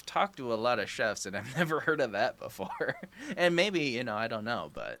mean, I've talked to a lot of chefs and I've never heard of that before. And maybe, I don't know,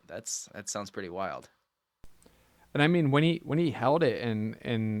 but that sounds pretty wild. And I mean, when he held it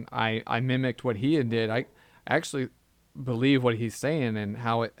and I mimicked what he did, I actually believe what he's saying and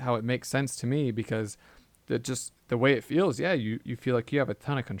how it makes sense to me because the way it feels, yeah, you feel like you have a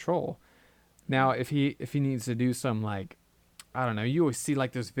ton of control. Now, if he needs to do some like I don't know, you always see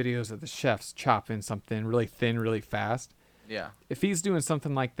like those videos of the chefs chopping something really thin really fast. Yeah. If he's doing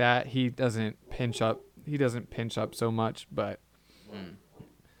something like that, he doesn't pinch up. He doesn't pinch up so much, but Mm.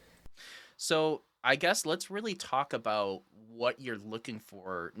 So I guess let's really talk about what you're looking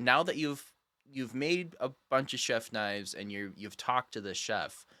for now that you've made a bunch of chef knives and you've talked to the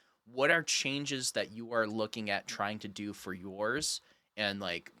chef. what are changes that you are looking at trying to do for yours? And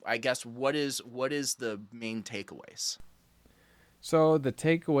like, I guess what is the main takeaways? So the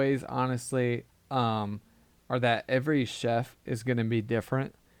takeaways, honestly, are that every chef is going to be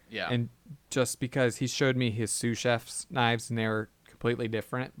different, Yeah. and just because he showed me his sous chef's knives and they're completely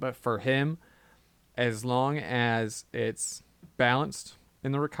different, but for him, as long as it's balanced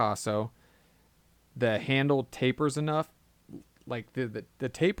in the ricasso, the handle tapers enough, like the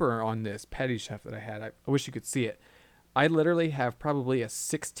taper on this petty chef that I had, I wish you could see it. I literally have probably a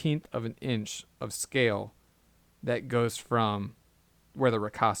 16th of an inch of scale that goes from where the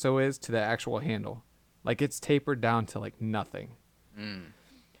ricasso is to the actual handle. Like it's tapered down to like nothing. Mm.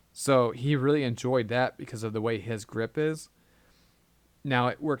 So he really enjoyed that because of the way his grip is. Now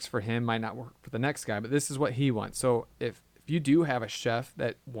it works for him, might not work for the next guy, but this is what he wants. So if you do have a chef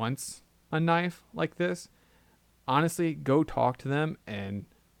that wants a knife like this, honestly, go talk to them and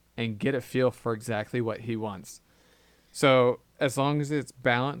get a feel for exactly what he wants. So as long as it's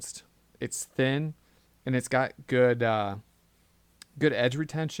balanced, it's thin, and it's got good edge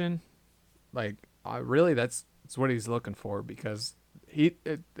retention, like really that's what he's looking for because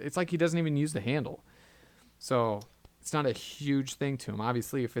it's like he doesn't even use the handle. So it's not a huge thing to him.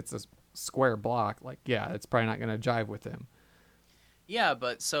 Obviously, if it's a square block, like yeah, it's probably not going to jive with him. Yeah,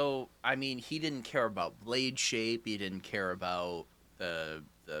 but so I mean, he didn't care about blade shape. He didn't care about the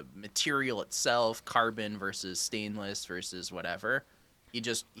material itself, carbon versus stainless versus whatever.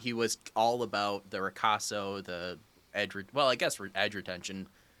 He was all about the ricasso, the well, I guess edge retention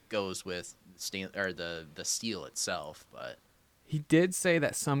goes with the steel itself, but He did say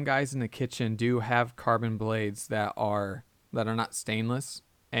that some guys in the kitchen do have carbon blades that are not stainless,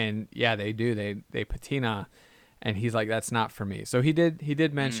 and yeah, they do. They patina, and he's like, that's not for me. So he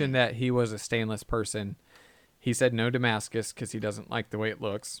did mention mm, that he was a stainless person. He said no Damascus because he doesn't like the way it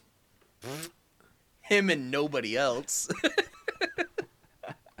looks. him and nobody else.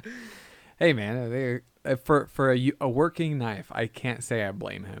 Hey man, for a working knife, I can't say I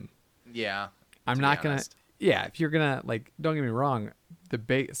blame him. Yeah, I'm to be not gonna. honest. Yeah, if you're gonna like, don't get me wrong.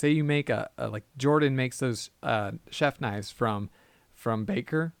 Say you make a like Jordan makes those chef knives from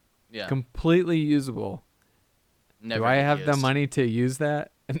Baker, Yeah, completely usable. Do never I get have the used. money to use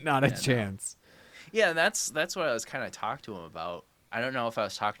that? Not a Yeah, no. chance. Yeah, that's what I was kind of talking to him about. I don't know if I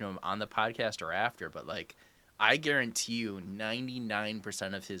was talking to him on the podcast or after, but like I guarantee you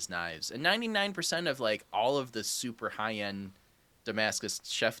 99% of his knives and 99% of like all of the super high-end Damascus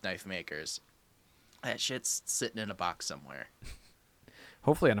chef knife makers, that shit's sitting in a box somewhere.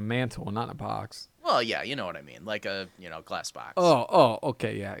 Hopefully on a mantle, not in a box. Well, yeah, you know what I mean, like a, glass box. Oh,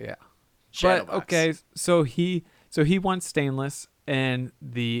 okay, yeah. Shadow But box. okay, so he wants stainless, and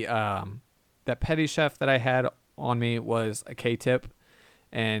the that petty chef that I had on me was a K-tip,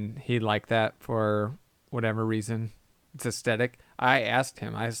 and he liked that for whatever reason. It's aesthetic. I asked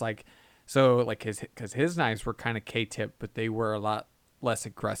him. I was like, so like because his knives were kind of K-tip, but they were a lot less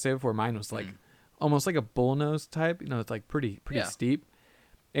aggressive. Where mine was like Mm. almost like a bullnose type. It's like pretty Yeah. steep.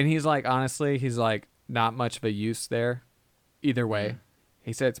 And he's like, honestly, he's like not much of a use there, either way. Mm.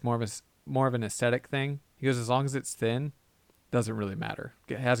 He said it's more of an aesthetic thing. He goes, as long as it's thin, doesn't really matter.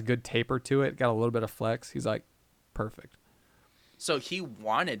 It has a good taper to it, got a little bit of flex. He's like, perfect. So he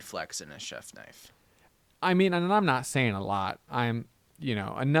wanted flex in a chef knife. I mean, and I'm not saying a lot. I'm,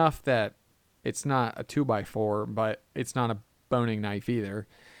 enough that it's not a 2x4, but it's not a boning knife either.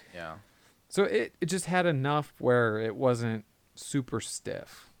 Yeah. So it just had enough where it wasn't super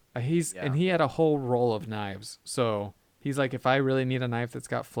stiff. Yeah. He had a whole roll of knives. So he's like, if I really need a knife that's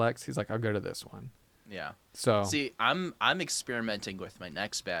got flex, he's like, I'll go to this one. Yeah. So See, I'm experimenting with my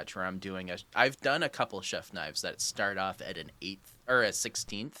next batch where I've done a couple chef knives that start off at an 8th or a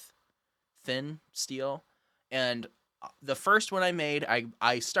 16th thin steel. And the first one I made,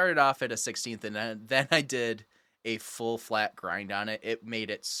 I started off at a 16th and then I did a full flat grind on it. It made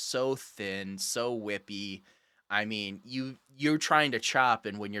it so thin, so whippy. I mean, you're trying to chop,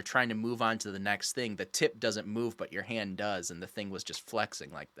 and when you're trying to move on to the next thing, the tip doesn't move, but your hand does, and the thing was just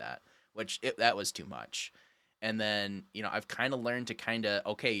flexing like that, that was too much. And then, I've kind of learned to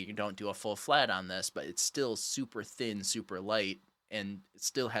okay, you don't do a full flat on this, but it's still super thin, super light, and it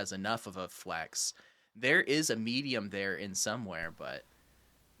still has enough of a flex. There is a medium there in somewhere, but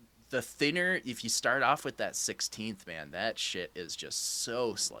the thinner, if you start off with that 16th, man, that shit is just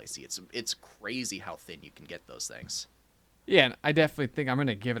so slicey. It's crazy how thin you can get those things. yeah, and I definitely think I'm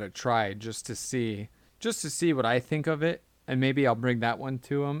gonna give it a try just to see what I think of it, and maybe I'll bring that one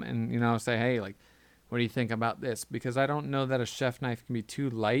to him and say, hey, like, what do you think about this? Because I don't know that a chef knife can be too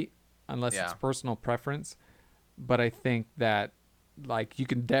light unless it's Yeah. personal preference, but I think that like you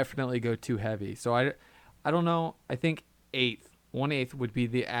can definitely go too heavy. So I don't know. I think 1/8 would be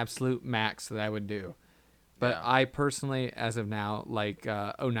the absolute max that I would do. But Yeah. I personally, as of now, like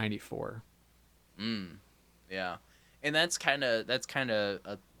 094. Mm. Yeah. And that's kind of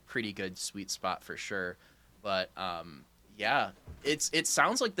a pretty good sweet spot for sure. But yeah, it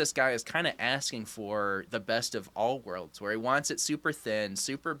sounds like this guy is kind of asking for the best of all worlds, where he wants it super thin,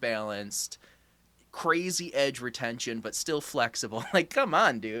 super balanced, crazy edge retention, but still flexible. Like, come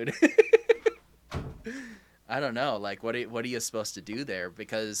on, dude. I don't know. Like, what are you supposed to do there?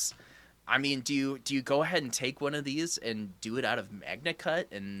 Because, I mean, do you go ahead and take one of these and do it out of Magna Cut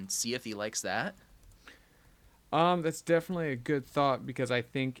and see if he likes that? That's definitely a good thought because I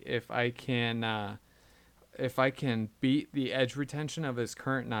think if I can beat the edge retention of his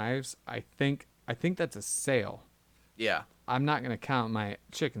current knives, I think that's a sale. Yeah. I'm not gonna count my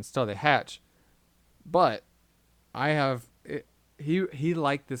chickens till they hatch, but I have it, he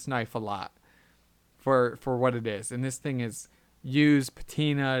liked this knife a lot for what it is, and this thing is used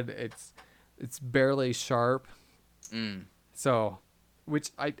patinaed. It's barely sharp, Mm, so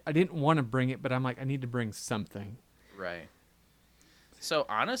which I didn't want to bring it, but I'm like I need to bring something. right. So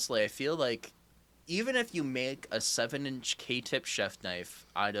honestly, I feel like even if you make a 7-inch K-tip chef knife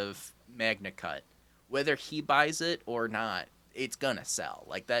out of Magna Cut, whether he buys it or not, it's gonna sell.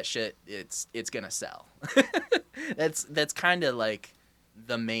 Like that shit, it's gonna sell. That's kind of like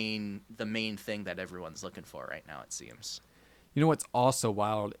the main thing that everyone's looking for right now. It seems. You know what's also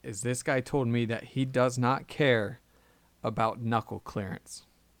wild is this guy told me that he does not care about knuckle clearance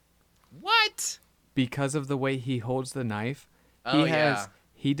What? because of the way he holds the knife. Oh yeah.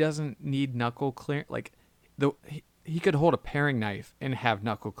 He doesn't need knuckle clearance. Like he could hold a paring knife and have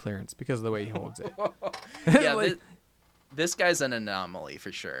knuckle clearance because of the way he holds it. Yeah. Like, This guy's an anomaly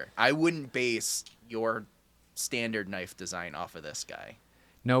for sure. I wouldn't base your standard knife design off of this guy.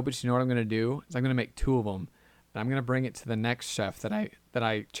 no, but you know what I'm gonna do is I'm gonna make two of them, and I'm gonna bring it to the next chef that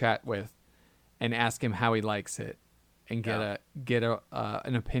I chat with, and ask him how he likes it, and Yeah. get a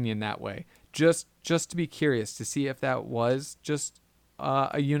an opinion that way. Just to be curious to see if that was just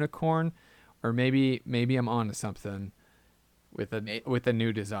a unicorn, or maybe I'm onto something May- with a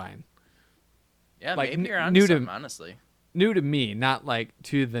new design. Yeah, Like maybe you're onto new something, to honestly. new to me, not like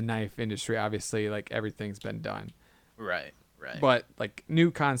to the knife industry. Obviously, like everything's been done, Right, right. but like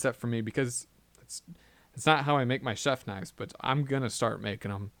new concept for me because it's it's not how I make my chef knives, but I'm gonna start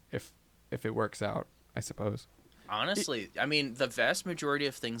making them if it works out, I suppose. Honestly, I mean, the vast majority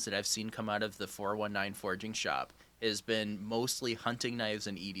of things that I've seen come out of the 419 forging shop has been mostly hunting knives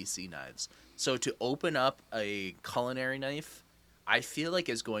and EDC knives. So to open up a culinary knife, I feel like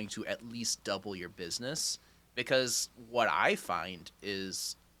is going to at least double your business because what I find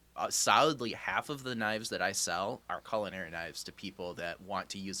is solidly half of the knives that I sell are culinary knives to people that want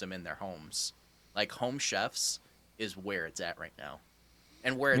to use them in their homes. Like home chefs is where it's at right now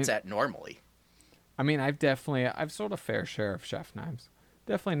and where I it's mean, at normally. I've sold a fair share of chef knives.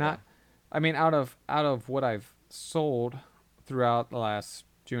 Definitely Yeah. not. I mean, out of what I've sold throughout the last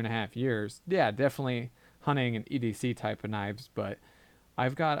 2.5 years, yeah, definitely hunting and EDC type of knives. But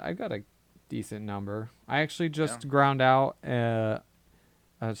I've got a decent number. I actually Yeah. just ground out a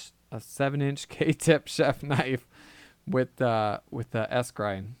 7-inch K-tip chef knife with the S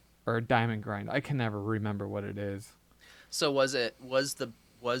grind or diamond grind. I can never remember what it is. So was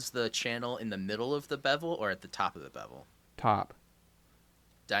the channel in the middle of the bevel or at the top of the bevel? Top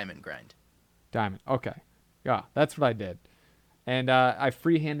Diamond grind. diamond. Okay, yeah, that's what I did. And I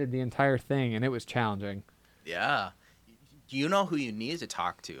freehanded the entire thing, and it was challenging. Yeah. You know who you need to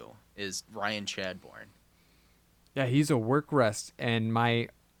talk to is Ryan Chadbourne. Yeah, he's a work rest, and my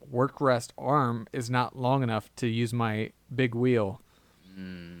work rest arm is not long enough to use my big wheel.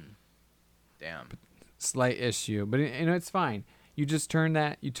 Mm, damn. Slight issue, but you know it's fine. You turn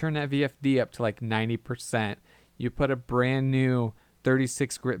that VFD up to like 90%. You put a brand new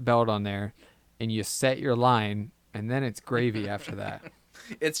 36 grit belt on there, and you set your line, and then it's gravy after that.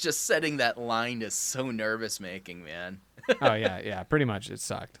 It's just setting that line is so nervous making, man. Oh yeah, pretty much it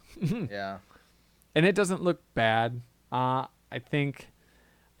sucked. Yeah. And it doesn't look bad. I think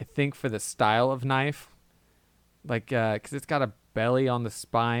for the style of knife, like because it's got a belly on the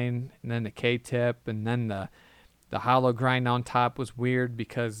spine, and then the K-tip, and then the hollow grind on top was weird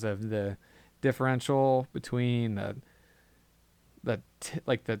because of the differential between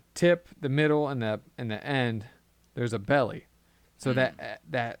like the tip, the middle, and the end. There's a belly, so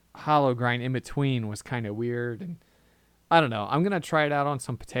that hollow grind in between was kind of weird, and I don't know. I'm gonna try it out on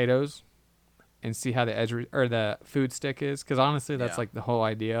some potatoes and see how the or the food stick is, because honestly, that's Yeah. like the whole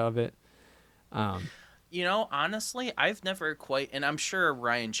idea of it. Um, Honestly, I've never quite, and I'm sure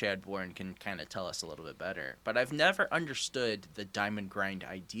Ryan Chadbourne can kind of tell us a little bit better, but I've never understood the diamond grind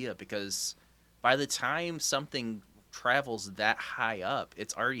idea because by the time something travels that high up,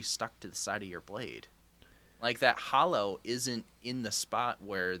 it's already stuck to the side of your blade. Like that hollow isn't in the spot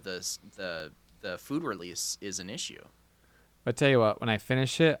where the food release is an issue. But tell you what, when I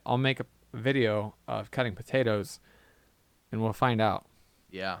finish it, I'll make a video of cutting potatoes, and we'll find out.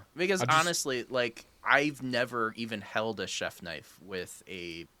 Yeah, because I'll just honestly, like I've never even held a chef knife with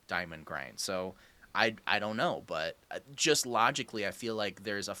a diamond grind, so I don't know, but just logically, I feel like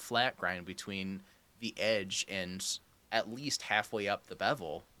there's a flat grind between the edge and at least halfway up the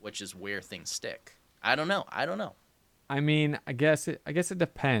bevel, which is where things stick. I don't know. I don't know. I mean, I guess it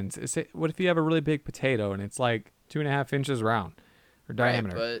depends. What if you have a really big potato and it's like 2.5 inches round or Right,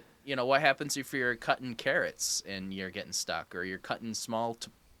 diameter? but what happens if you're cutting carrots and you're getting stuck, or you're cutting small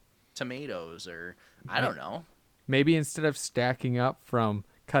tomatoes, or I May- don't know. Maybe instead of stacking up from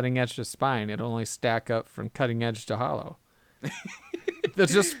cutting edge to spine, it'll only stack up from cutting edge to hollow. They'll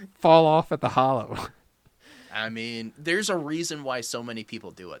just fall off at the hollow. I mean, there's a reason why so many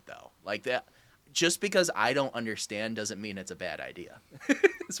people do it though. Like that, just because I don't understand doesn't mean it's a bad idea.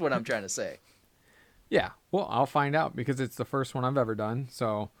 That's what I'm trying to say. Yeah, well, I'll find out because it's the first one I've ever done.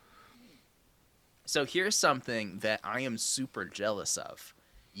 So, So here's something that I am super jealous of.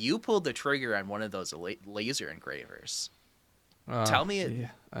 You pulled the trigger on one of those laser engravers. Tell me it.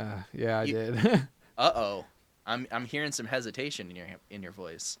 yeah, yeah, I You, did. uh-oh. I'm hearing some hesitation in your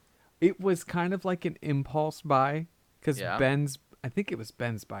voice. It was kind of like an impulse buy because Yeah. I think it was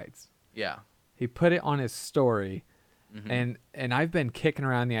Ben's Bites. Yeah. He put it on his story, Hmm. and I've been kicking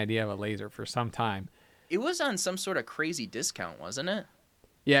around the idea of a laser for some time. It was on some sort of crazy discount, wasn't it?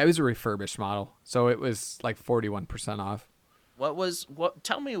 Yeah, it was a refurbished model, so it was like 41% off. What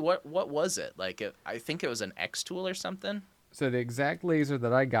tell me what was it? Like I think it was an X tool or something. So the exact laser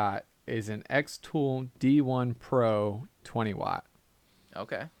that I got is an X Tool D1 Pro 20 watt.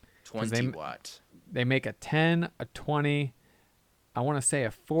 Okay. Because 20 watt. they make a 10, a 20, I want to say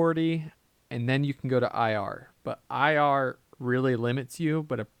a 40, and then you can go to IR. But IR really limits you,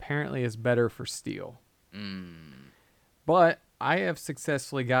 but apparently is better for steel. Mm. But I have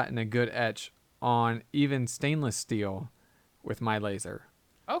successfully gotten a good etch on even stainless steel with my laser.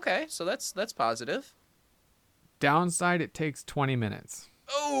 Okay, so that's positive. Downside, it takes 20 minutes.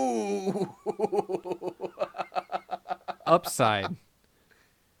 Oh. Upside,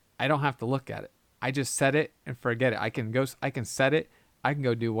 I don't have to look at it. I just set it and forget it. I can set it. I can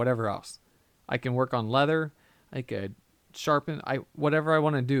go do whatever else. I can work on leather. I could sharpen whatever I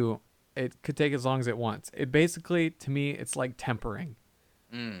want to do. It could take as long as it wants. It basically, to me, it's like tempering.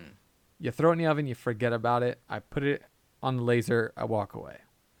 Mm. You throw it in the oven, you forget about it. I put it on the laser, I walk away.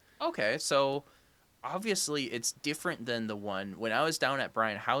 Okay, so obviously it's different than the one when I was down at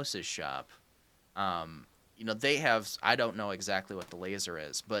Brian House's shop. They have, I don't know exactly what the laser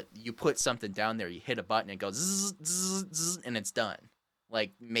is, but you put something down there, you hit a button, it goes zzz, zzz, zzz, and it's done.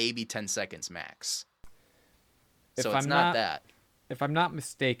 Like maybe 10 seconds max. If So it's I'm not not that. if I'm not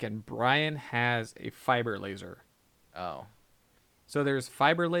mistaken, Brian has a fiber laser. Oh. So there's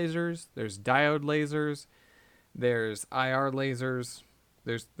fiber lasers, there's diode lasers, there's IR lasers.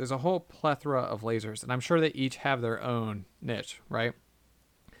 There's a whole plethora of lasers, and I'm sure they each have their own niche, right?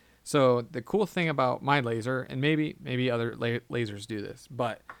 So the cool thing about my laser, and maybe other lasers do this,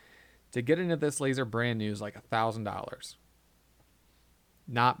 but to get into this laser brand new is like $1,000.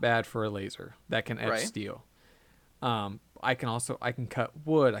 Not bad for a laser that can etch Right. steel. I can cut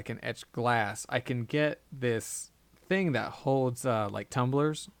wood. I can etch glass. I can get this thing that holds like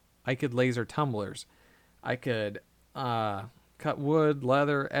tumblers. I could laser tumblers. I could cut wood,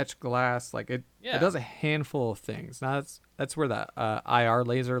 leather, etch glass. Like it Yeah. does a handful of things. Now that's where that IR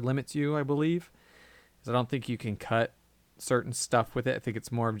laser limits you, I believe. 'Cause I don't think you can cut certain stuff with it. I think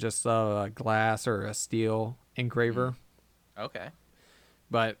it's more of just a glass or a steel engraver. Okay.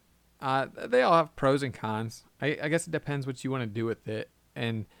 But they all have pros and cons. I guess it depends what you want to do with it.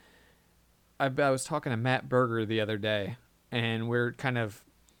 And I was talking to Matt Berger the other day, and we're kind of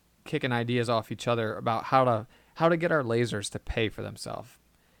kicking ideas off each other about how to get our lasers to pay for themselves.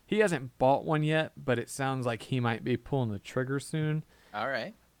 He hasn't bought one yet, but it sounds like he might be pulling the trigger soon. All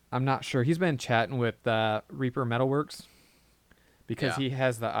right. I'm not sure. He's been chatting with Reaper Metalworks because Yeah. he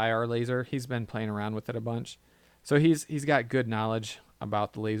has the IR laser. He's been playing around with it a bunch, so he's got good knowledge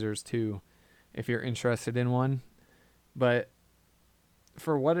about the lasers too. If you're interested in one, but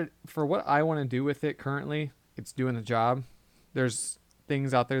for what I want to do with it currently, it's doing the job. There's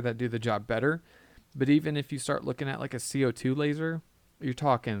things out there that do the job better, but even if you start looking at like a CO2 laser, you're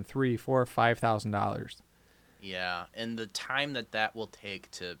talking $3, 4, $5,000. Yeah, and the time that that will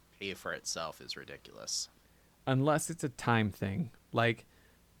take to pay for itself is ridiculous. Unless it's a time thing. Like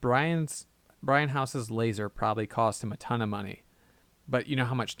Brian's Brian House's laser probably cost him a ton of money. But you know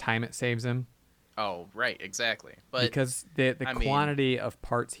how much time it saves him? Oh, right, exactly. But Because the I mean, quantity of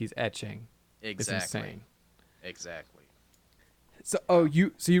parts he's etching is exactly, insane. exactly. So Wow.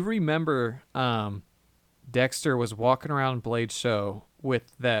 you remember Dexter was walking around Blade's show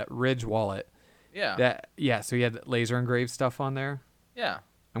with that Ridge wallet. Yeah, That yeah, so he had laser engraved stuff on there. yeah.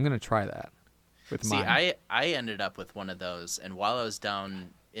 I'm gonna try that with See, mine. I ended up with one of those, and while I was down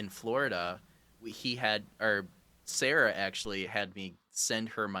in Florida, he had, or Sarah actually had me send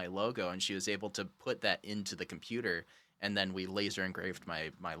her my logo, and she was able to put that into the computer, and then we laser engraved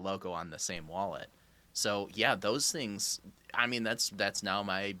my logo on the same wallet. So yeah, those things. I mean, that's now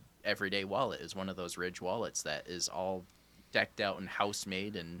my everyday wallet is one of those Ridge wallets that is all decked out and house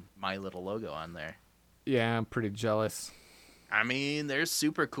made and my little logo on there. Yeah, I'm pretty jealous. I mean, they're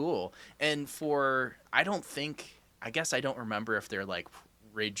super cool. And for I don't think I guess I don't remember if they're like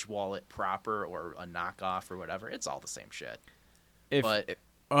Ridge Wallet proper or a knockoff or whatever. It's all the same shit. If But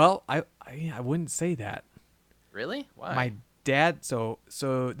well, I wouldn't say that. really? Why? My dad. So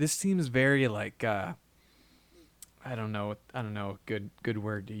this seems very like I don't know a good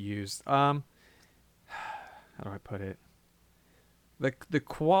word to use. How do I put it? The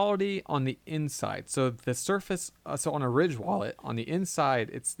quality on the inside. So the surface. So on a Ridge wallet, on the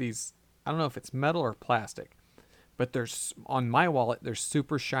inside, it's these. I don't know if it's metal or plastic, but there's on my wallet they're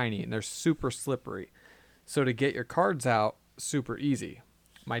super shiny and they're super slippery. So to get your cards out, super easy.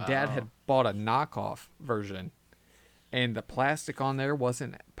 My dad Oh. had bought a knockoff version, and the plastic on there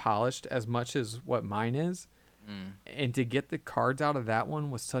wasn't polished as much as what mine is. Mm. And to get the cards out of that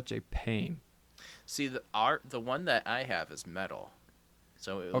one was such a pain. See, the one that I have is metal.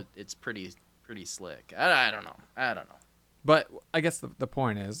 So Oh, it's pretty slick. I don't know. I don't know. but I guess the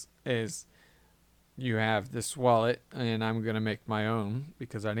point is you have this wallet, and I'm gonna make my own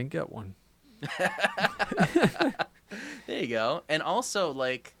because I didn't get one. There you go. And also,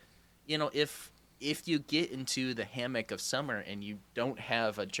 like, if you get into the hammock of summer and you don't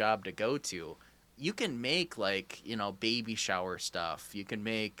have a job to go to, you can make like baby shower stuff. You can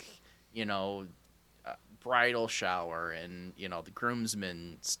make you know bridal shower and the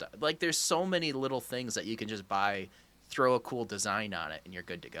groomsmen stuff. Like, there's so many little things that you can just buy, throw a cool design on it, and you're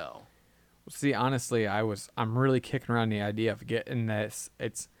good to go. See, honestly, I'm really kicking around the idea of getting this.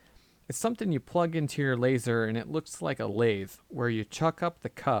 It's something you plug into your laser, and it looks like a lathe where you chuck up the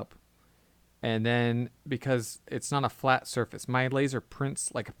cup, and then because it's not a flat surface, my laser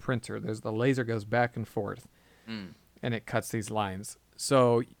prints like a printer. The laser goes back and forth, Mm. and it cuts these lines.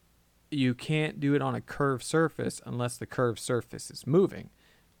 So you can't do it on a curved surface unless the curved surface is moving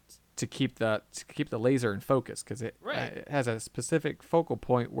to keep the laser in focus because Right. it has a specific focal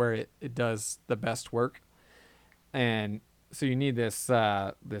point where it does the best work. And so you need this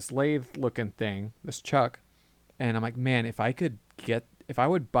lathe looking thing, this chuck. And I'm like, man, if I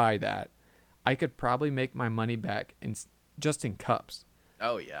would buy that, I could probably make my money back just in cups.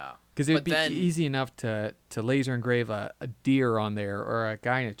 Oh yeah. Because it would But be then easy enough to laser engrave a deer on there or a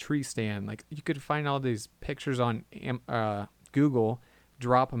guy in a tree stand. Like you could find all these pictures on Google,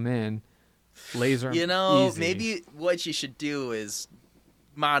 drop them in, laser 'em easy. maybe what you should do is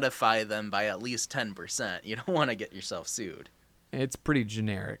modify them by at least 10%. You don't want to get yourself sued. It's pretty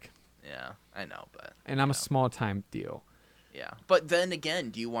generic, Yeah, I know, but and I'm a small time deal. yeah. But then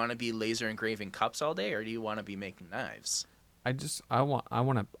again, do you want to be laser engraving cups all day, or do you want to be making knives? I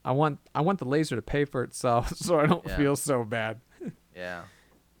want the laser to pay for itself, so I don't Yeah, feel so bad. yeah.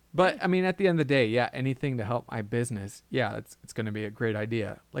 But I mean, at the end of the day, yeah, anything to help my business, yeah, it's going to be a great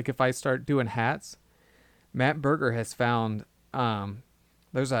idea. Like if I start doing hats, Matt Berger has found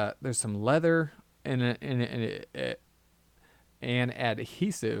there's some leather and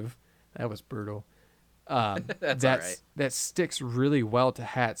adhesive. That was brutal. That's all right. That sticks really well to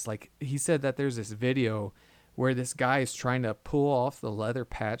hats. Like he said that there's this video where this guy is trying to pull off the leather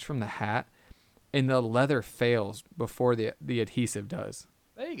patch from the hat, and the leather fails before the adhesive does.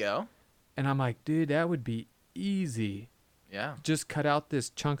 There you go. And I'm like, dude, that would be easy. Yeah. Just cut out this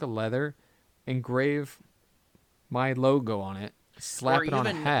chunk of leather, engrave my logo on it, slap Or it on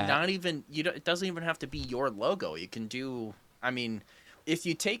a even hat. not even you don't, it doesn't even have to be your logo. You can do. I mean, if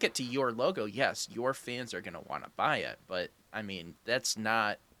you take it to your logo, yes, your fans are gonna want to buy it. But I mean, that's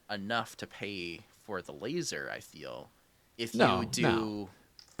not enough to pay for the laser. I feel if you No, do, no.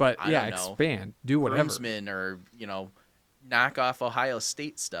 But I yeah, don't know, expand, do whatever. groomsmen or knock off Ohio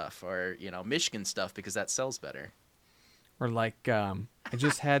State stuff or Michigan stuff because that sells better. Or like, I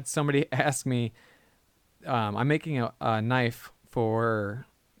just had somebody ask me, I'm making a knife for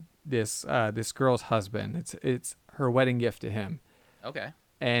this girl's husband. It's her wedding gift to him. Okay.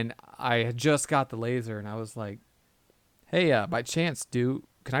 And I had just got the laser, and I was like, "Hey, by chance, can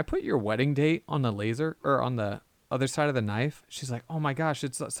I put your wedding date on the laser or on the other side of the knife?" She's like, "Oh my gosh,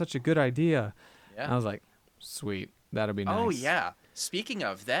 it's such a good idea." Yeah. And I was like, "Sweet, that'll be Oh nice." yeah. Speaking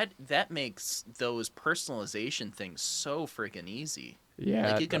of that, that makes those personalization things so freaking easy.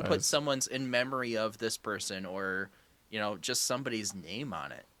 Yeah, Like you it can put does. someone's in memory of this person, or just somebody's name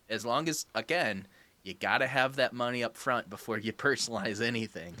on it. As long as, again, you gotta have that money up front before you personalize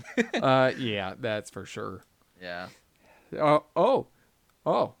anything. Yeah, that's for sure. Yeah. Oh,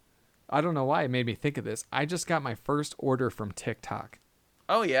 oh. I don't know why it made me think of this. I just got my first order from TikTok.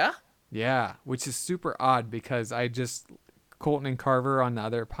 Oh yeah. Yeah, which is super odd because Colton and Carver on the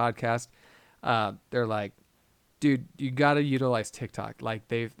other podcast, they're like, dude, you got to utilize TikTok. Like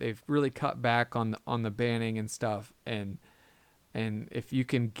they've really cut back on the banning and stuff, and if you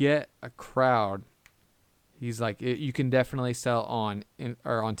can get a crowd, he's like, you can definitely sell on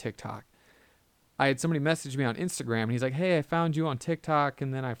TikTok. I had somebody message me on Instagram, and he's like, hey, I found you on TikTok,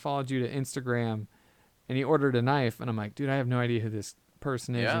 and then I followed you to Instagram, and he ordered a knife, and I'm like, dude, I have no idea who this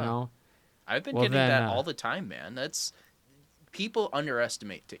person is, you Yeah. know? I've been Well getting then, that all the time, man. That's People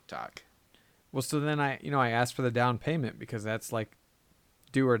underestimate TikTok. so then I asked for the down payment because that's like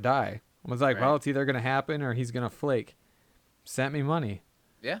do or die. I was like, Right. well, it's either gonna happen or he's gonna flake. Sent me money.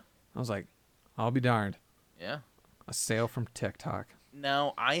 Yeah. I was like, I'll be darned. Yeah. A sale from TikTok.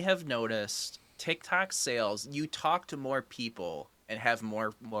 Now, I have noticed TikTok sales, you talk to more people and have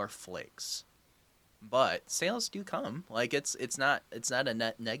more flakes. But sales do come. Like it's not a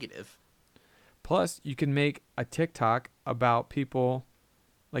net negative. Plus, you can make a TikTok about people.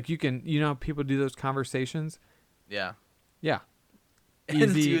 Like how people do those conversations. Yeah. Yeah, And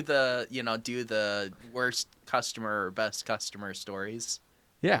easy. do the worst customer or best customer stories.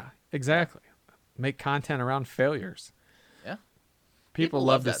 Yeah, Yeah. exactly. Make content around failures. Yeah. People People love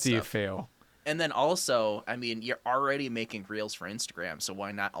love to that see you stuff. fail. And then also, I mean, you're already making reels for Instagram, so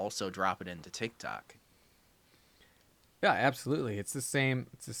why not also drop it into TikTok? Yeah, absolutely. It's the same.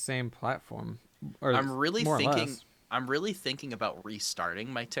 It's the same platform, or I'm really more or thinking less. I'm really thinking about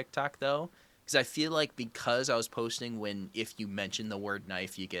restarting my TikTok though, because I feel like because I was posting when if you mention the word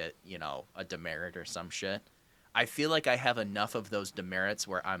knife, you get a demerit or some shit. I feel like I have enough of those demerits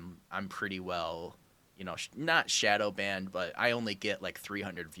where I'm pretty well, not shadow banned, but I only get like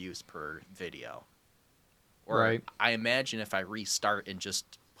 300 views per video. Or Right. I imagine if I restart and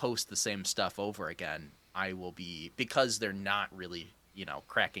just post the same stuff over again, I will be, because they're not really,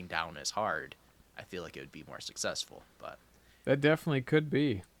 cracking down as hard. I feel like it would be more successful. But That definitely could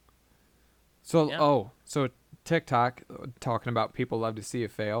be. So, yeah, so TikTok, talking about people love to see you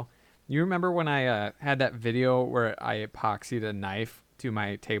fail. You remember when I had that video where I epoxied a knife to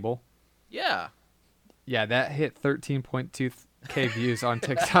my table? yeah. Yeah, that hit 13.2K views on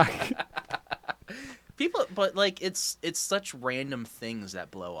TikTok. People, but like it's such random things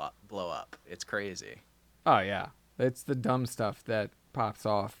that blow up. It's crazy. Oh yeah, it's the dumb stuff that pops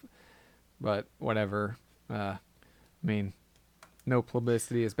off. But whatever. I mean, no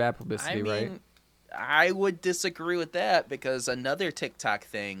publicity is bad I publicity, right? mean, I would disagree with that because another TikTok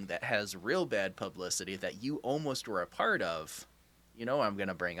thing that has real bad publicity that you almost were a part of, I'm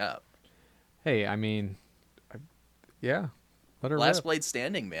gonna bring up. Hey, I mean, I, yeah, let her Last rip. Blade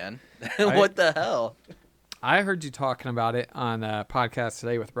Standing, man. I What the hell? I heard you talking about it on a podcast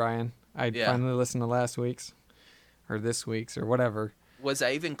today with Brian. I Yeah. finally listened to last week's or this week's or whatever. Was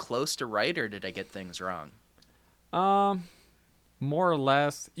I even close to right, or did I get things wrong? Um, More or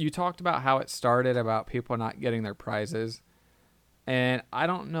less. You talked about how it started about people not getting their prizes, and I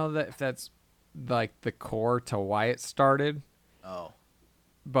don't know that if that's like the core to why it started, Oh,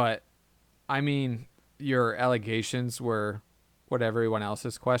 but I mean, your allegations were what everyone else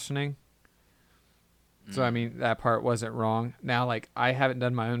is questioning. So I mm, mean, that part wasn't wrong. Now, like I haven't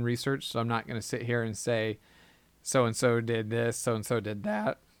done my own research, so I'm not going to sit here and say so and so did this, so and so did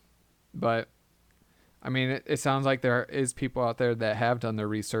that. But I mean, it sounds like there is people out there that have done their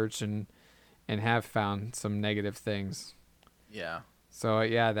research and have found some negative things. yeah. So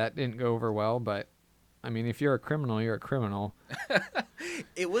yeah, that didn't go over well. But I mean, if you're a criminal, you're a criminal.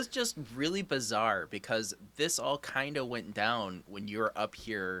 It was just really bizarre because this all kind of went down when you were up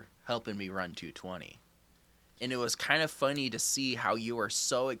here helping me run 220. And it was kind of funny to see how you were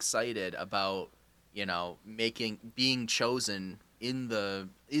so excited about, being chosen in the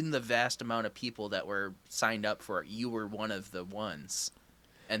vast amount of people that were signed up for it. You were one of the ones.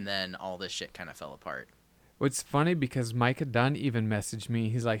 And then all this shit kind of fell apart. What's funny because Micah Dunn even messaged me.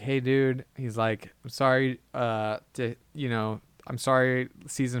 He's like, "Hey, dude." He's like, "I'm sorry. I'm sorry.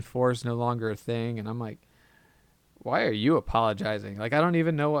 Season 4 is no longer a thing." And I'm like, "Why are you apologizing? Like, I don't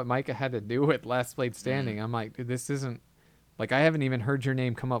even know what Micah had to do with Last Blade Standing." I'm like, "Dude, this isn't like I haven't even heard your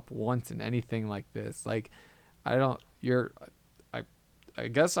name come up once in anything like this. Like, I don't. You're. I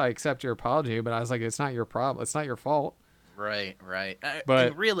guess I accept your apology, but I was like, it's not your problem. It's not your fault." Right. But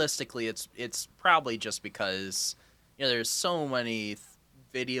And realistically, it's probably just because there's so many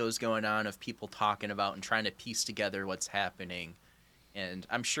videos going on of people talking about and trying to piece together what's happening, and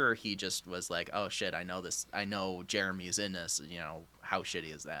I'm sure he just was like, "Oh shit, I know this. I know Jeremy's in this. How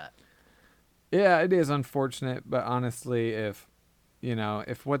shitty is that?" yeah, it is unfortunate. But honestly, if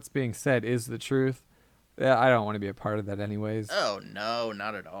what's being said is the truth, yeah, I don't want to be a part of that anyways. Oh no,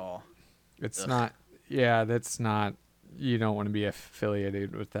 not at all. It's Ugh. not. Yeah, that's not. You don't want to be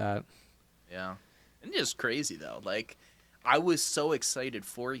affiliated with that. Yeah, and just crazy though. Like, I was so excited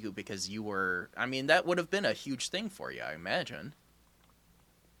for you because you were. I mean, that would have been a huge thing for you, I imagine.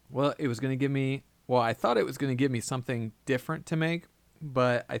 Well, it was going to give me. Well, I thought it was going to give me something different to make,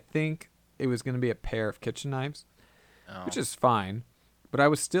 but I think it was going to be a pair of kitchen knives, Oh. which is fine. But I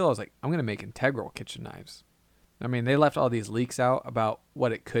was like, I'm going to make integral kitchen knives. I mean, they left all these leaks out about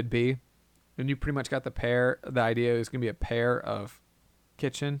what it could be. And you pretty much got the idea is going to be a pair of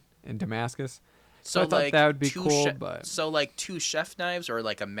kitchen in Damascus. So I thought like that would be two cool, but so like two chef knives or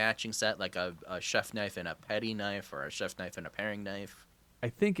like a matching set, like a chef knife and a petty knife or a chef knife and a paring knife. I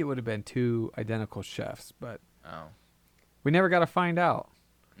think it would have been two identical chefs, but Oh. we never got to find out.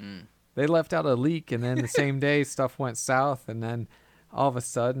 Mm. They left out a leak, and then the same day stuff went south, and then all of a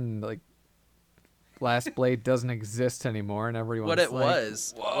sudden, like, Last Blade doesn't exist anymore, and everyone's What it like,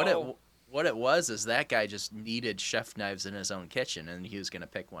 was, whoa. what it was is that guy just needed chef knives in his own kitchen, and he was gonna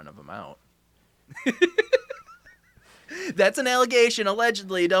pick one of them out. That's an allegation,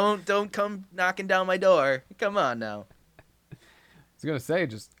 allegedly. Don't come knocking down my door. Come on now. I was gonna say,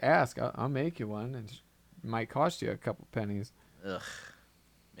 just ask. I'll make you one, and it might cost you a couple pennies. Ugh,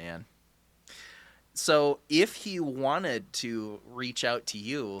 man. So if he wanted to reach out to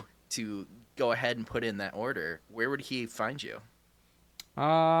you to go ahead and put in that order, where would he find you?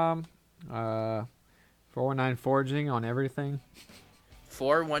 419 Forging on everything.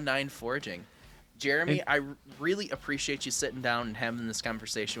 419 Forging. Jeremy, I really appreciate you sitting down and having this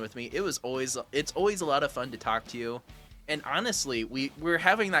conversation with me. It's always a lot of fun to talk to you. And honestly, we were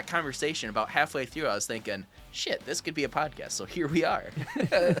having that conversation about halfway through. I was thinking, shit, this could be a podcast. So here we are.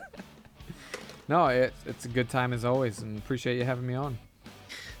 No, it's a good time as always, and appreciate you having me on.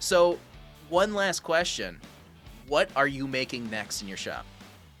 So, one last question. What are you making next in your shop?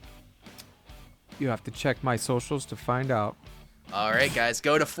 You have to check my socials to find out. All right, guys,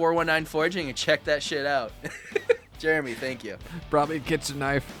 go to 419 Forging and check that shit out. Jeremy, thank you. Probably a kitchen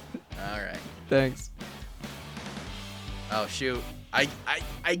knife. All right. Thanks. Oh shoot! I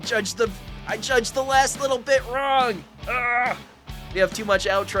judged the last little bit wrong. Ugh. We have too much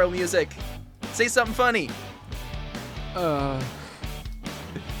outro music. Say something funny.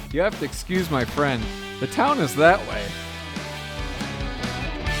 You have to excuse my friend. The town is that way.